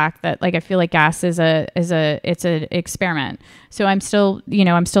about the fact that like, I feel like gas it's an experiment. So I'm still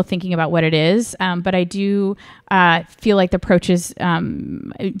thinking about what it is. But I do feel like the approach is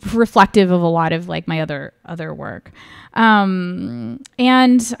reflective of a lot of like my other work. So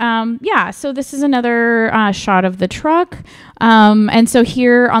this is another shot of the truck. And so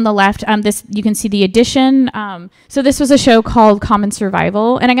here on the left, you can see the addition. So this was a show called Common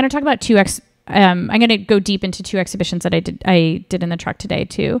Survival, and I'm going to talk about I'm going to go deep into 2 exhibitions that I did in the truck today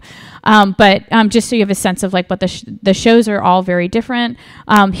too. But just so you have a sense of like what the shows are all very different.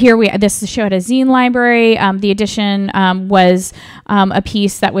 This show had a zine library. The edition was a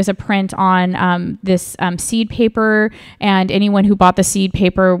piece that was a print on this seed paper, and anyone who bought the seed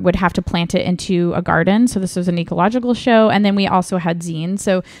paper would have to plant it into a garden. So this was an ecological show. And then we also had zines.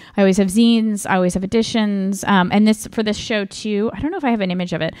 So I always have zines, I always have editions. And for this show too, I don't know if I have an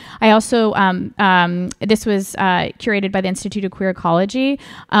image of it. I also, this was curated by the Institute of Queer Ecology,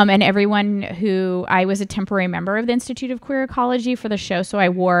 and I was a temporary member of the Institute of Queer Ecology for the show, so I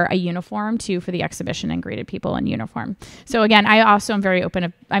wore a uniform too for the exhibition and greeted people in uniform. So again, I also am very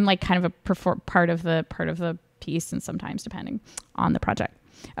open. I'm like kind of a part of the piece, and sometimes depending on the project.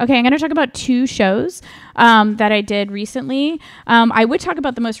 Okay, I'm going to talk about 2 shows that I did recently. I would talk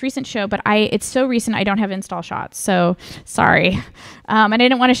about the most recent show, but it's so recent I don't have install shots, so sorry. And I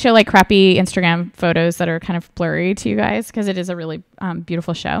didn't want to show like crappy Instagram photos that are kind of blurry to you guys, because it is a really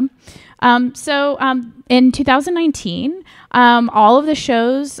beautiful show. In 2019, all of the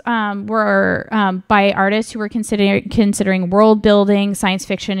shows were by artists who were considering world building, science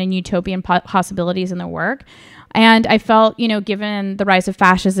fiction, and utopian possibilities in their work. And I felt, given the rise of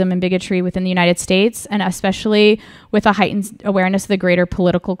fascism and bigotry within the United States, and especially with a heightened awareness of the greater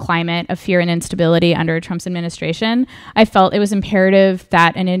political climate of fear and instability under Trump's administration, I felt it was imperative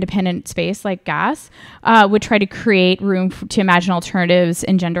that an independent space like GAS would try to create room to imagine alternatives,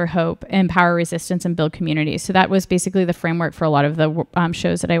 engender hope, empower resistance, and build communities. So that was basically the framework for a lot of the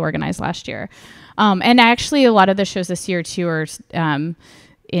shows that I organized last year. And actually, a lot of the shows this year, too, are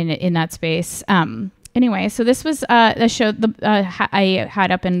in that space. Anyway, so this was a show I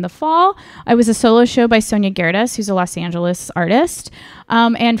had up in the fall. It was a solo show by Sonia Gerdes, who's a Los Angeles artist.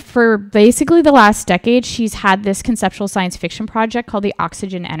 And for basically the last decade, she's had this conceptual science fiction project called the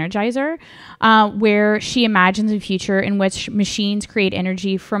Oxygen Energizer, where she imagines a future in which machines create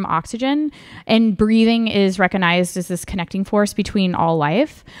energy from oxygen, and breathing is recognized as this connecting force between all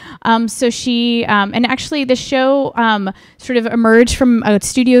life. So she, and actually the show sort of emerged from a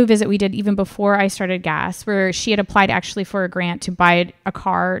studio visit we did even before I started GAS, where she had applied actually for a grant to buy a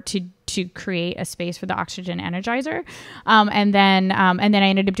car to create a space for the Oxygen Energizer. And then I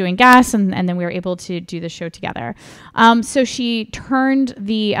ended up doing GAS, and then we were able to do the show together. So she turned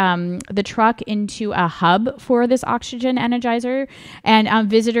the truck into a hub for this Oxygen Energizer, and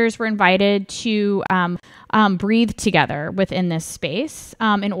visitors were invited to breathe together within this space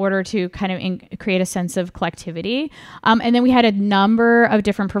in order to kind of create a sense of collectivity. And then we had a number of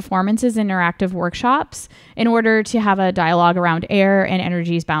different performances, interactive workshops, in order to have a dialogue around air and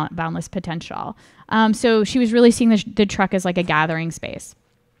energy's boundless potential. So she was really seeing the truck as like a gathering space.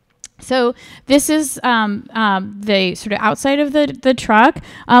 So this is the sort of outside of the truck.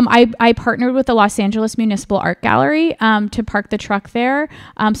 I partnered with the Los Angeles Municipal Art Gallery to park the truck there.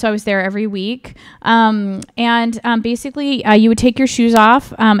 So I was there every week. Basically, you would take your shoes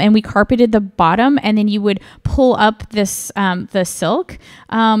off, and we carpeted the bottom, and then you would pull up this the silk,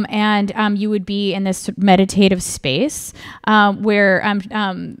 and you would be in this meditative space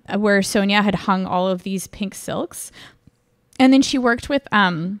where Sonia had hung all of these pink silks, and then she worked with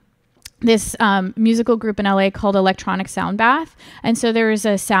this musical group in LA called Electronic Sound Bath. And so there was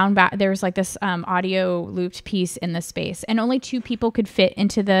a sound bath, there was like this audio looped piece in the space, and only 2 people could fit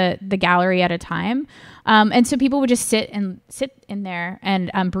into the gallery at a time. And so people would just sit in there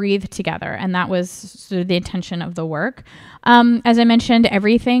and breathe together. And that was sort of the intention of the work. As I mentioned,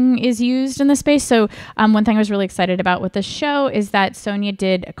 everything is used in the space. So one thing I was really excited about with this show is that Sonia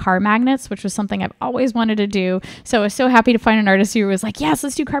did car magnets, which was something I've always wanted to do. So I was so happy to find an artist who was like, yes,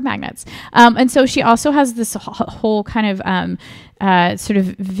 let's do car magnets. And so she also has this whole kind of sort of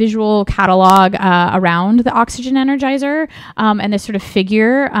visual catalog around the oxygen energizer and this sort of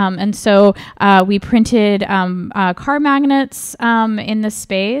figure. And so we printed car magnets in the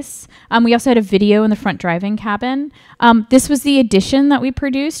space. We also had a video in the front driving cabin. This was the edition that we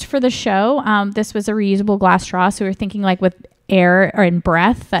produced for the show. This was a reusable glass straw. So we were thinking like with air or in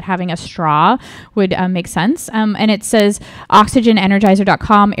breath that having a straw would make sense. And it says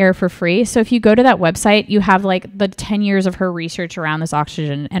oxygenenergizer.com, air for free. So if you go to that website, you have like the 10 years of her research around this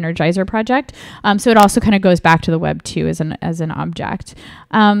oxygen energizer project. So it also kind of goes back to the web too as an object.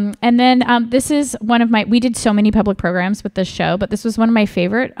 And then this is one of we did so many public programs with this show, but this was one of my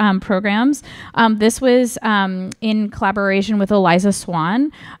favorite programs. This was in collaboration with Eliza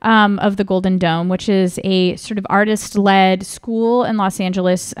Swan of the Golden Dome, which is a sort of artist-led school in Los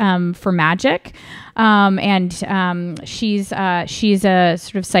Angeles for magic. She's a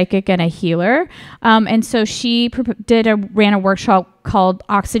sort of psychic and a healer. And so she ran a workshop called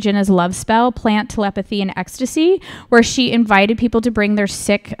Oxygen as Love Spell, Plant, Telepathy, and Ecstasy, where she invited people to bring their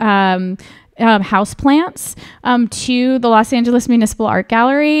sick house plants to the Los Angeles Municipal Art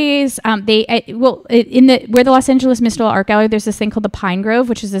Galleries. Where the Los Angeles Municipal Art Gallery, there's this thing called the Pine Grove,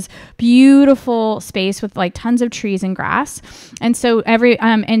 which is this beautiful space with like tons of trees and grass. And so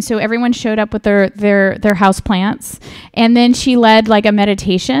everyone showed up with their house plants, and then she led like a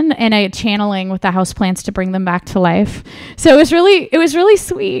meditation and a channeling with the house plants to bring them back to life. So it was really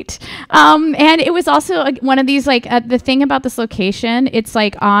sweet. And it was also one of these like the thing about this location, it's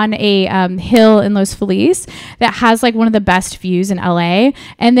like on a hill in Los Feliz that has like one of the best views in LA.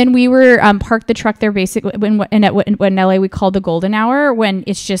 And then we were parked the truck there basically when in LA we call the golden hour, when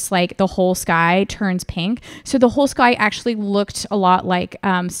it's just like the whole sky turns pink. So the whole sky actually looked a lot like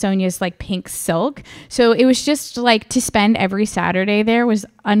Sonia's like pink silk. So it was just like to spend every Saturday there was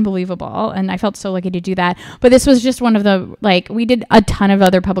unbelievable, and I felt so lucky to do that. But this was just one of the, like, we did a ton of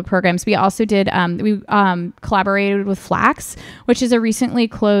other public programs. We also did we collaborated with Flax, which is a recently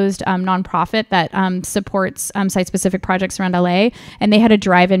closed nonprofit that supports site-specific projects around LA, and they had a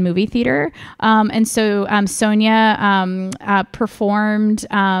drive-in movie theater. And so Sonia performed.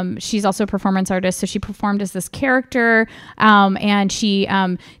 She's also a performance artist, so she performed as this character, and she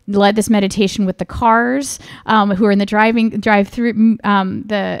led this meditation with the cars who are in the drive-through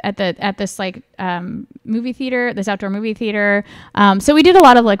at this like movie theater, this outdoor movie theater. So we did a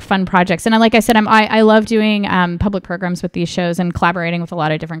lot of like fun projects, and like I said, I love doing public programs with these shows and collaborating with a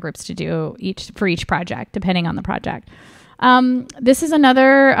lot of different groups to do for each project, depending on the project. This is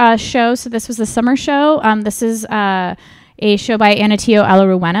another show. So this was the summer show. This is a show by Anatio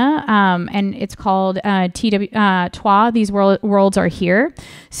Alaruena, and it's called Toi, These Worlds Are Here.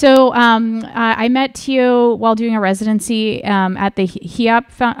 So I met Tio while doing a residency at the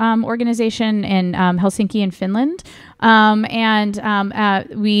HIAP organization in Helsinki in Finland.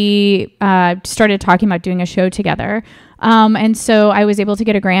 We started talking about doing a show together. And so I was able to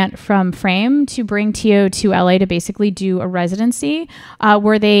get a grant from Frame to bring Tio to LA to basically do a residency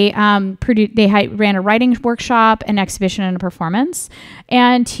where they ran a writing workshop, an exhibition, and a performance.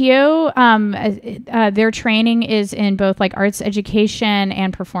 And Tio, their training is in both like arts education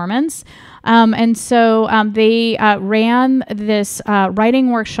and performance. And so they ran this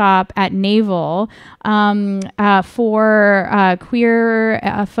writing workshop at Naval for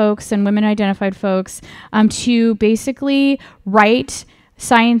queer folks and women-identified folks to basically write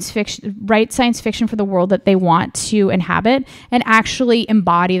science fiction for the world that they want to inhabit and actually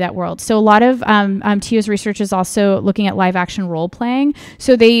embody that world. So a lot of Tio's research is also looking at live action role playing.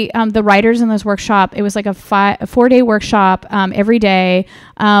 So they the writers in this workshop, it was like a 4-day workshop every day,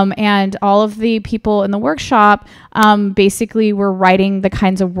 and all of the people in the workshop basically were writing the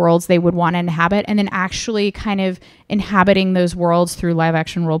kinds of worlds they would want to inhabit, and then actually kind of inhabiting those worlds through live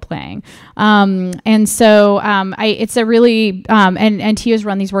action role playing. And so it's a really and Tio's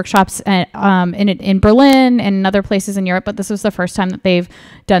run these workshops in Berlin and other places in Europe, but this was the first time that they've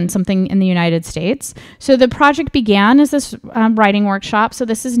done something in the United States. So the project began as this writing workshop. So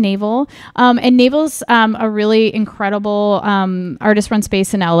this is Naval, and Naval's a really incredible artist-run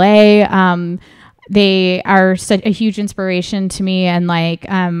space in LA. they are such a huge inspiration to me, and like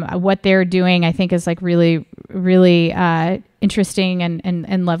what they're doing, I think is like really, really interesting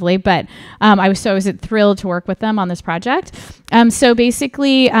and lovely. But I was thrilled to work with them on this project. So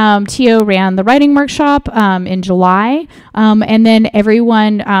basically, TO ran the writing workshop in July, and then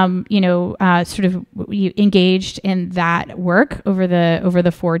everyone sort of engaged in that work over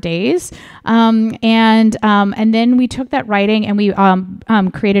the 4 days, and then we took that writing and we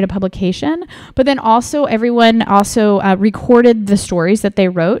created a publication. But then also everyone also recorded the stories that they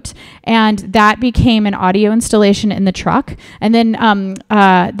wrote, and that became an audio installation in the truck. And then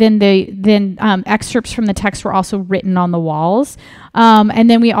excerpts from the text were also written on the walls. And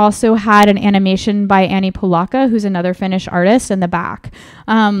then we also had an animation by Annie Polaka, who's another Finnish artist, in the back.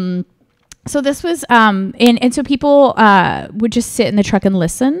 So this was, and so people would just sit in the truck and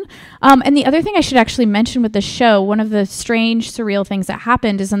listen. And the other thing I should actually mention with the show, one of the strange, surreal things that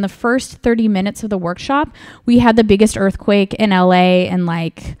happened is in the first 30 minutes of the workshop, we had the biggest earthquake in LA in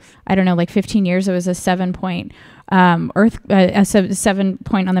 15 years. It was a 7 point a 7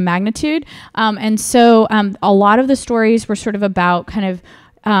 point on the magnitude. And so a lot of the stories were sort of about kind of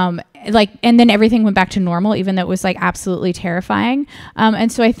and then everything went back to normal, even though it was like absolutely terrifying.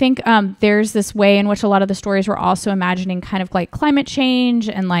 And so I think there's this way in which a lot of the stories were also imagining kind of like climate change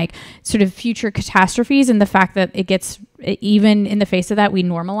and like sort of future catastrophes, and the fact that it gets, even in the face of that, we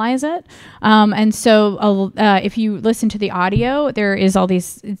normalize it. And so if you listen to the audio, there is all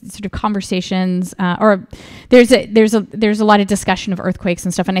these sort of conversations, or there's a lot of discussion of earthquakes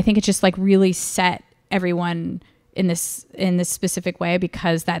and stuff. And I think it just like really set everyone in this specific way,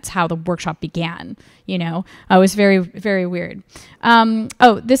 because that's how the workshop began. It was very, very weird.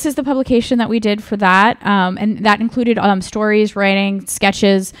 This is the publication that we did for that. And that included stories, writing,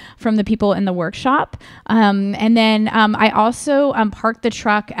 sketches from the people in the workshop. And then I also parked the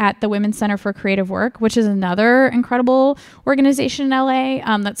truck at the Women's Center for Creative Work, which is another incredible organization in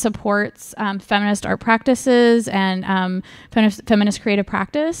LA that supports feminist art practices and feminist creative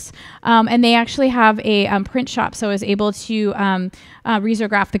practice. And they actually have a print shop, so I was able to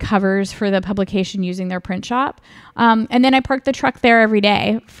risograph the covers for the publication using their print shop. And then I parked the truck there every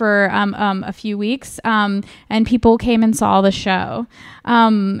day for a few weeks, and people came and saw the show.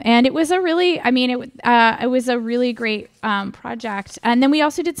 And it was a really, it was a really great project. And then we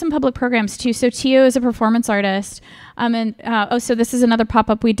also did some public programs too. So Tio is a performance artist. So this is another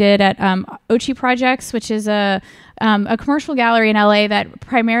pop-up we did at Ochi Projects, which is a commercial gallery in LA that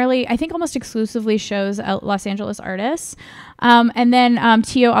primarily, I think almost exclusively shows Los Angeles artists. And then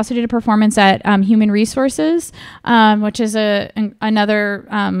Tio also did a performance at Human Resources, which is another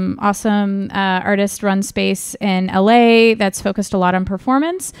awesome artist-run space in LA that's focused a lot on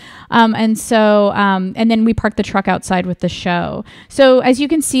performance. And then we parked the truck outside with the show. So as you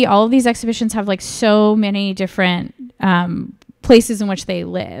can see, all of these exhibitions have like so many different places in which they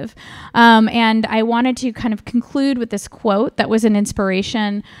live. And I wanted to kind of conclude with this quote that was an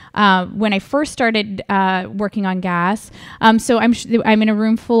inspiration when I first started working on gas. So I'm in a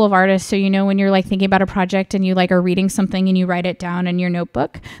room full of artists. So, when you're like thinking about a project and you like are reading something and you write it down in your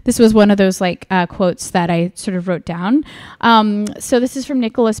notebook, this was one of those like quotes that I sort of wrote down. So this is from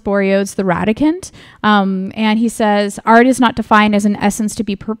Nicholas Borio's The Radicant. And he says, art is not defined as an essence to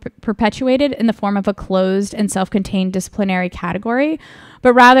be perpetuated in the form of a closed and self-contained disciplinary category,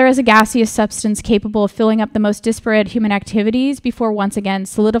 but rather as a gaseous substance capable of filling up the most disparate human activities before once again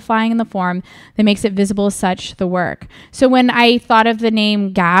solidifying in the form that makes it visible as such the work. So when I thought of the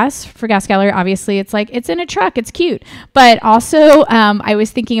name Gas for Gas Gallery, obviously it's like, it's in a truck, it's cute. But also I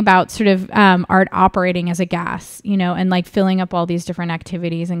was thinking about sort of art operating as a gas, and like filling up all these different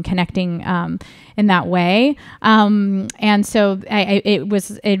activities and connecting in that way. And so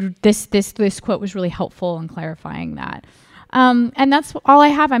this quote was really helpful in clarifying that. And that's all I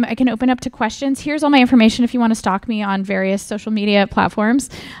have. I can open up to questions. Here's all my information if you want to stalk me on various social media platforms.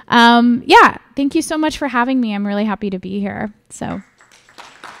 Thank you so much for having me. I'm really happy to be here. So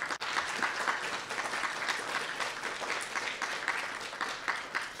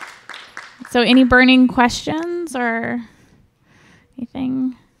any burning questions or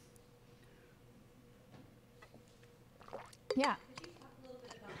anything? Yeah.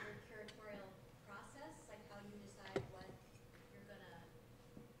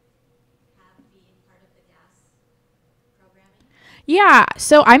 Yeah,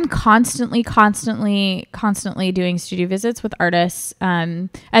 so I'm constantly doing studio visits with artists.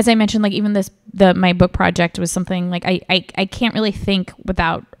 As I mentioned, like even my book project was something like I can't really think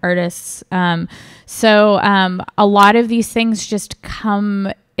without artists. So a lot of these things just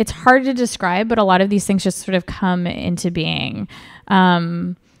come. It's hard to describe, but a lot of these things just sort of come into being.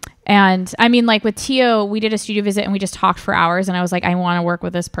 And I mean, like with Tio, we did a studio visit and we just talked for hours, and I was like, I want to work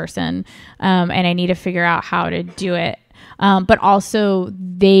with this person, and I need to figure out how to do it. But also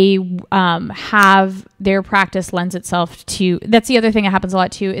they have their practice lends itself to, that's the other thing that happens a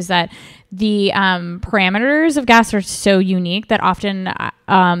lot too, is that the parameters of gas are so unique that often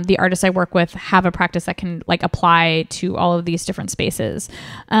the artists I work with have a practice that can like apply to all of these different spaces.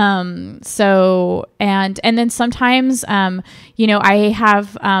 So, and then sometimes, you know, I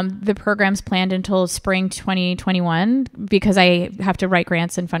have the programs planned until spring 2021 because I have to write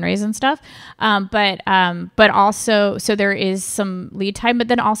grants and fundraise and stuff. But also, so there is some lead time, but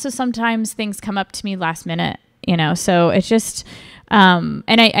then also sometimes things come up to me last minute, you know, so it's just, and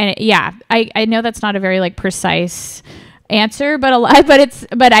I know that's not a very like precise answer, but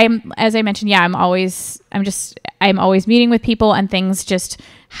I'm, as I mentioned, yeah, I'm always meeting with people and things just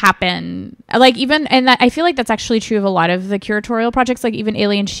happen. Like even, and that, I feel like that's actually true of a lot of the curatorial projects, like even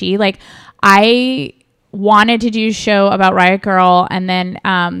Alien She, like I wanted to do a show about Riot Girl, and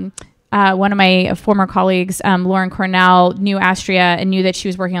then, one of my former colleagues, Lauren Cornell, knew Astria and knew that she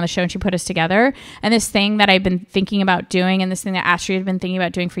was working on the show, and she put us together. And this thing that I've been thinking about doing, and this thing that Astria had been thinking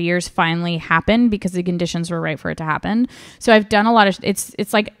about doing for years, finally happened because the conditions were right for it to happen. So I've done a lot of, it's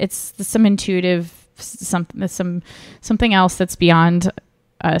some intuitive, something else that's beyond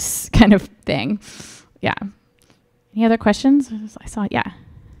us kind of thing. Yeah. Any other questions? I saw, yeah. Can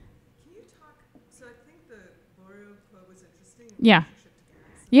you talk, so I think the Boreal quote was interesting. Yeah.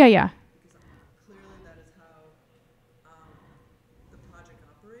 Yeah. Yeah. Clearly that is how the project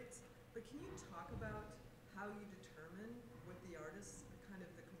operates. But can you talk about how you determine with the artists kind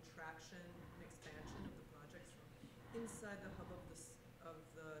of the contraction and expansion of the projects from inside the hub of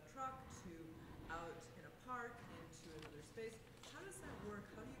the truck to out in a park into another space? How does that work?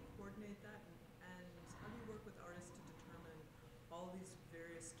 How do you coordinate that? And how do you work with artists to determine all these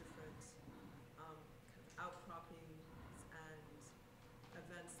various different kind of outcroppings and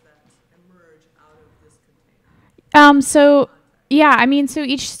events that emerge out of this container? So yeah, I mean,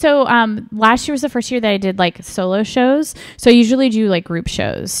 last year was the first year that I did like solo shows. So I usually do like group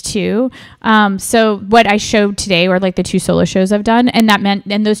shows too. So what I showed today were like the 2 solo shows I've done, and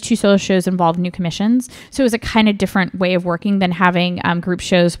those 2 solo shows involved new commissions. So it was a kind of different way of working than having group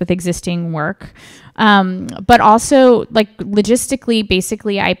shows with existing work. But also like logistically,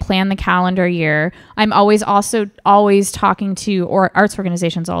 basically I plan the calendar year. I'm always talking to arts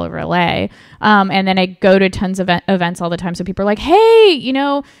organizations all over LA. And then I go to tons of events all the time. So people are like, hey, you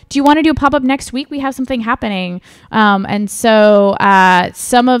know, do you want to do a pop-up next week? We have something happening. And so,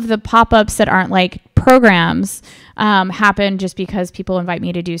 some of the pop-ups that aren't like programs, happen just because people invite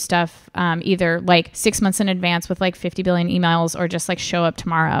me to do stuff, either like 6 months in advance with like 50 billion emails, or just like show up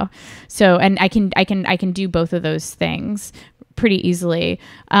tomorrow. So, and I can do both of those things pretty easily.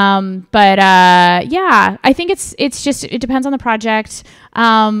 Yeah, I think it depends on the project.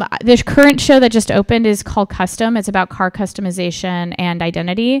 The current show that just opened is called Custom. It's about car customization and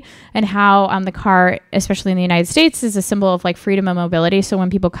identity, and how the car, especially in the United States, is a symbol of like freedom and mobility. So when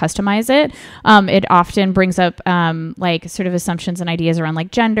people customize it, it often brings up like sort of assumptions and ideas around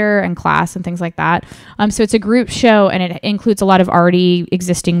like gender and class and things like that. So it's a group show, and it includes a lot of already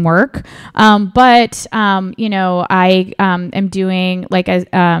existing work. You know, I am doing, like as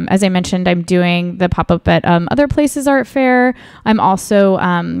I mentioned, I'm doing the pop-up at Other Places Art Fair. I'm also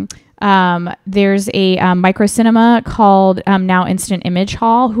there's a micro cinema called Now Instant Image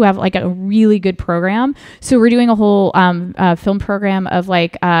Hall, who have like a really good program. So we're doing a whole film program of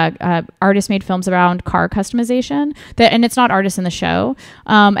like artist made films around car customization, and it's not artists in the show.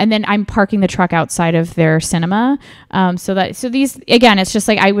 And then I'm parking the truck outside of their cinema. So these, again, it's just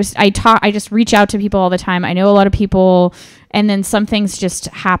like I just reach out to people all the time. I know a lot of people, and then some things just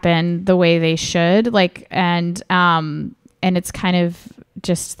happen the way they should, like, and it's kind of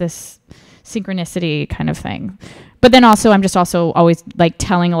just this synchronicity kind of thing. But then also, I'm just also always like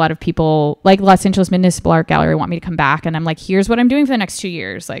telling a lot of people, like Los Angeles Municipal Art Gallery want me to come back, and I'm like, here's what I'm doing for the next 2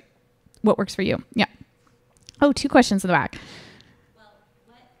 years. Like, what works for you? Yeah. Oh, 2 questions in the back. Well,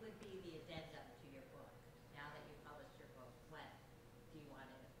 what would be the addendum to your book? Now that you've published your book, what do you want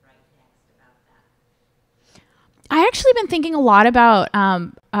to write next about that? I actually been thinking a lot about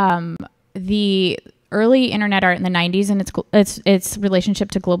the early internet art in the 90s and its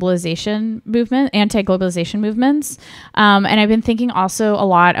relationship to globalization movement, anti-globalization movements. And I've been thinking also a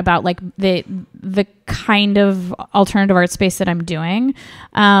lot about like the kind of alternative art space that I'm doing,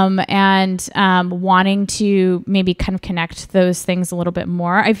 and wanting to maybe kind of connect those things a little bit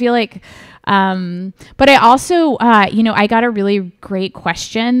more. I feel like, but I also, I got a really great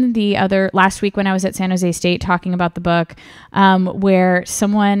question last week when I was at San Jose State talking about the book, where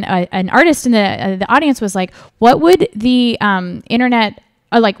someone, an artist in the audience was like, what would the internet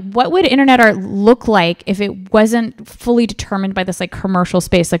what would internet art look like if it wasn't fully determined by this like commercial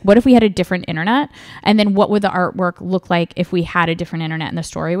space? Like, what if we had a different internet? And then what would the artwork look like if we had a different internet and the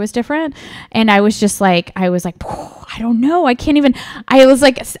story was different? And I was like, I don't know. I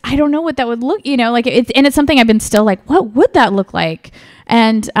don't know what that would look, it's something I've been still like, what would that look like?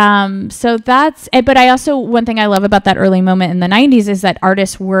 And so that's it. But I also, one thing I love about that early moment in the 90s is that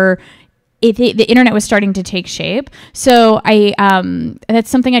artists were, the internet was starting to take shape. So that's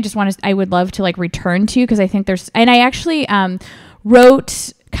something I would love to like return to, because I think I actually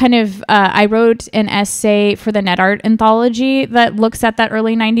wrote I wrote an essay for the Net Art anthology that looks at that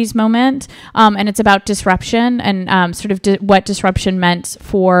early 90s moment. And it's about disruption and sort of what disruption meant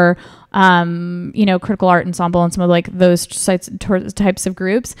for Critical Art Ensemble and some of like those types of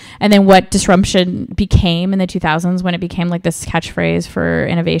groups, and then what disruption became in the 2000s when it became like this catchphrase for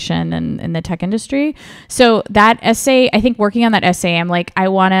innovation and in the tech industry. So that essay, I think working on that essay, I'm like, I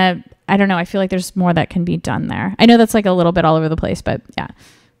don't know, I feel like there's more that can be done there. I know that's like a little bit all over the place, but yeah.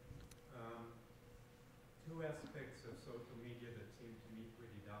 Two aspects of social media that seem to me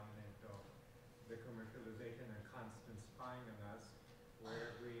pretty dominant are the commercialization and constant spying on us,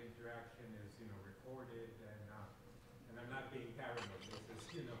 where every interaction is, recorded, and I'm not being paranoid. This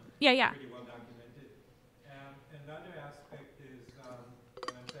is, Yeah. pretty well documented. And the other aspect is,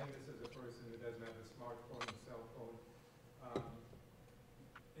 and I'm saying this as a person who doesn't have a smartphone or cell phone,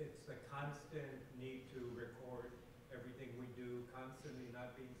 it's the constant need to record everything we do, constantly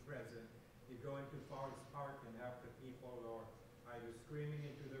not being present. You go into Forest Park and half the people are either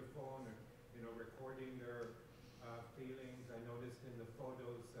screaming into their phone or, recording their feelings. I noticed in the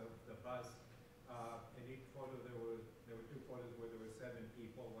photos of the bus, in each photo there were two photos where there were 7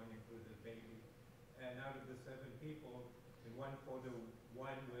 people, one included a baby. And out of the 7 people, in one photo,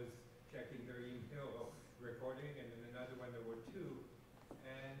 one was checking their email, recording, and in another one there were 2.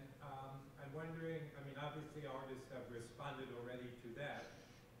 And I'm wondering, obviously artists have responded already to that.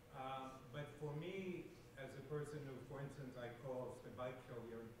 But for me, as a person who, for instance, I co-host a bike show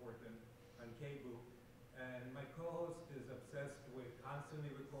here in Portland on cable, and my co-host is obsessed with constantly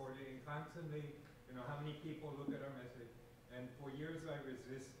recording, constantly, how many people look at our message. And for years I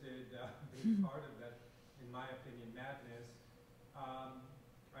resisted being part of that, in my opinion, madness.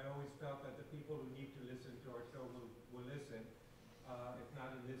 I always felt that the people who need to listen to our show will listen, if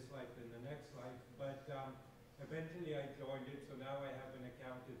not in this life, in the next life. But eventually I joined it, so now I have an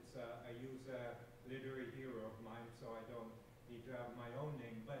account. I use a literary hero of mine, so I don't need to have my own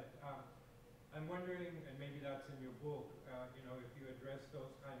name. But I'm wondering, and maybe that's in your book, if you address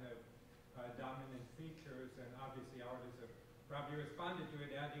those kind of dominant features, and obviously artists have probably responded to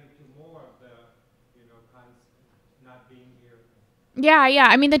it, adding to more of the, not being here.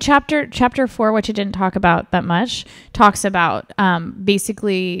 Yeah. The chapter 4, which I didn't talk about that much, talks about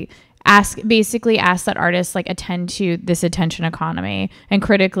basically ask that artists like attend to this attention economy and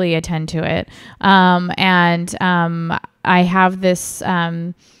critically attend to it. And I have this.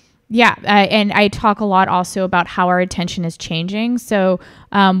 And I talk a lot also about how our attention is changing. So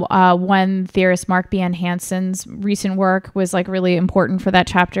one theorist, Mark B.N. Hansen's recent work was like really important for that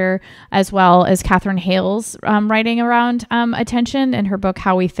chapter, as well as Catherine Hale's writing around attention in her book,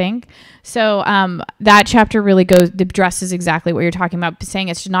 How We Think. So that chapter really addresses exactly what you're talking about, saying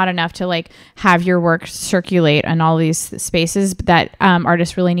it's not enough to like have your work circulate in all these spaces, but that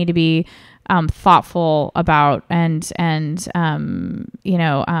artists really need to be thoughtful about and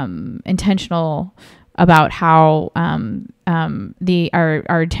intentional about how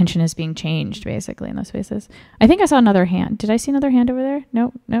our attention is being changed basically in those spaces. I think I saw another hand. Did I see another hand over there?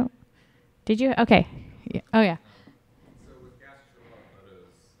 No. Did you? Okay. Yeah. Oh yeah. So with Gas, you show a lot of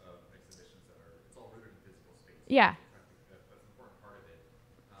photos of exhibitions that it's all rooted in physical space. Yeah. That's an important part of it.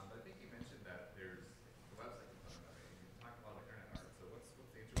 But I think you mentioned that there's the website component of it. You talk a lot about internet art. So what's the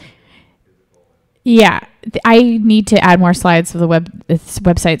interest in physical? Yeah, I need to add more slides to the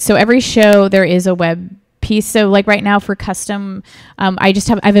website. So every show there is a web piece. So like right now for custom, I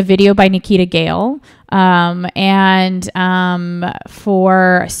have a video by Nikita Gale. And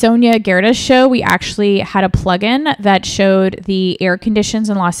for Sonia Gerda's show, we actually had a plugin that showed the air conditions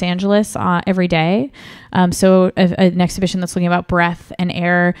in Los Angeles every day. So an exhibition that's looking about breath and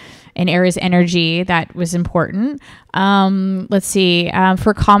air, and air is energy. That was important. Let's see.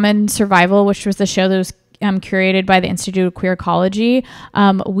 For Common Survival, which was the show that was curated by the Institute of Queer Ecology,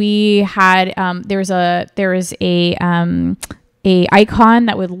 we had there was a icon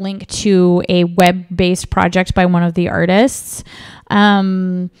that would link to a web-based project by one of the artists.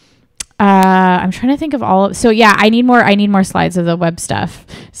 I'm trying to think of so yeah, I need more slides of the web stuff.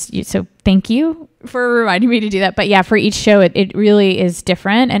 So thank you for reminding me to do that. But yeah, for each show, it really is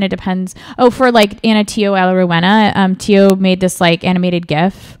different, and it depends. Oh, for like Anna Tio Alaruena, Tio made this like animated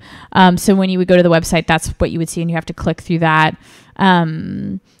GIF. So when you would go to the website, that's what you would see, and you have to click through that.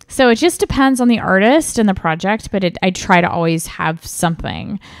 So it just depends on the artist and the project, but I try to always have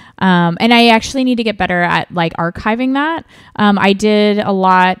something. And I actually need to get better at like archiving that. I did a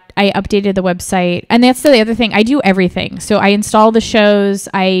lot. I updated the website, and that's the other thing. I do everything. So I install the shows,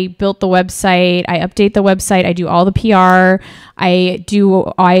 I built the website, I update the website, I do all the PR. I'm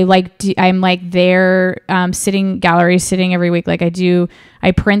like there, gallery sitting every week. Like I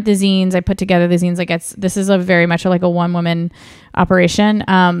print the zines, I put together the zines. Like this is a very much like a one woman operation.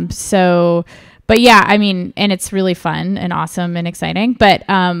 But yeah, I mean, and it's really fun and awesome and exciting. But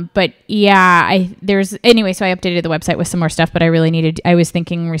yeah, anyway, so I updated the website with some more stuff, but I was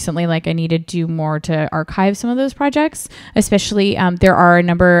thinking recently, like I need to do more to archive some of those projects, especially, there are a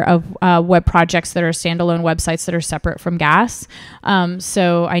number of, web projects that are standalone websites that are separate from GAS.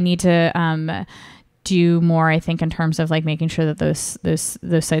 So I need to, do more, I think, in terms of like making sure that those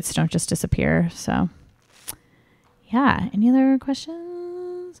sites don't just disappear. So yeah, any other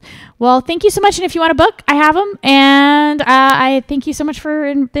questions? Well, thank you so much. And if you want a book, I have them. And I thank you so much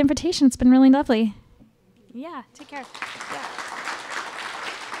for the invitation. It's been really lovely. Yeah, take care. Yeah.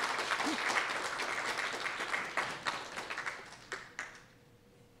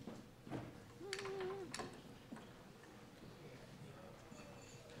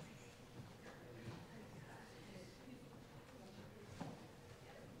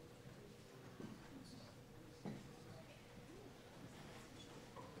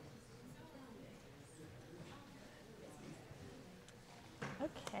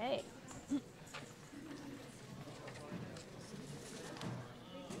 Okay.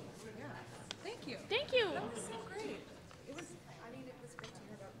 Thank you. Thank you. That was so great. It was great to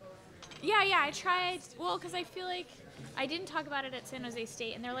hear about both. Yeah, I tried. Well, because I feel like I didn't talk about it at San Jose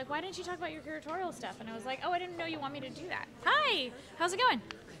State, and they're like, "Why didn't you talk about your curatorial stuff?" And I was like, "Oh, I didn't know you want me to do that." Hi, how's it going?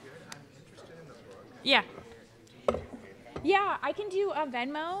 Yeah. Yeah, I can do a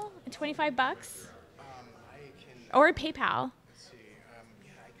Venmo, $25, or PayPal. I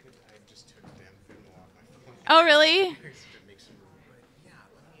just took damn Venmo off my phone. Oh, really?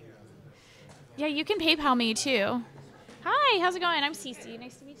 Yeah, you can PayPal me too. Hi, how's it going? I'm Ceci.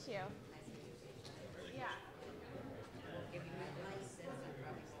 Nice to meet you. Yeah.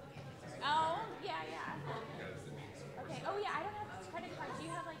 Oh, yeah. Okay. Oh, yeah. I don't have credit card. Do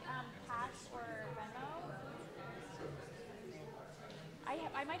you have like cash or Venmo?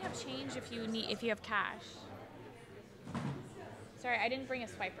 I might have change if you have cash. Sorry, I didn't bring a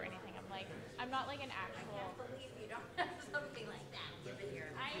swipe or anything. I'm not like an actual. I can't believe you don't have something like that given your.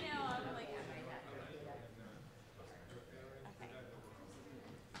 I know. I'm like.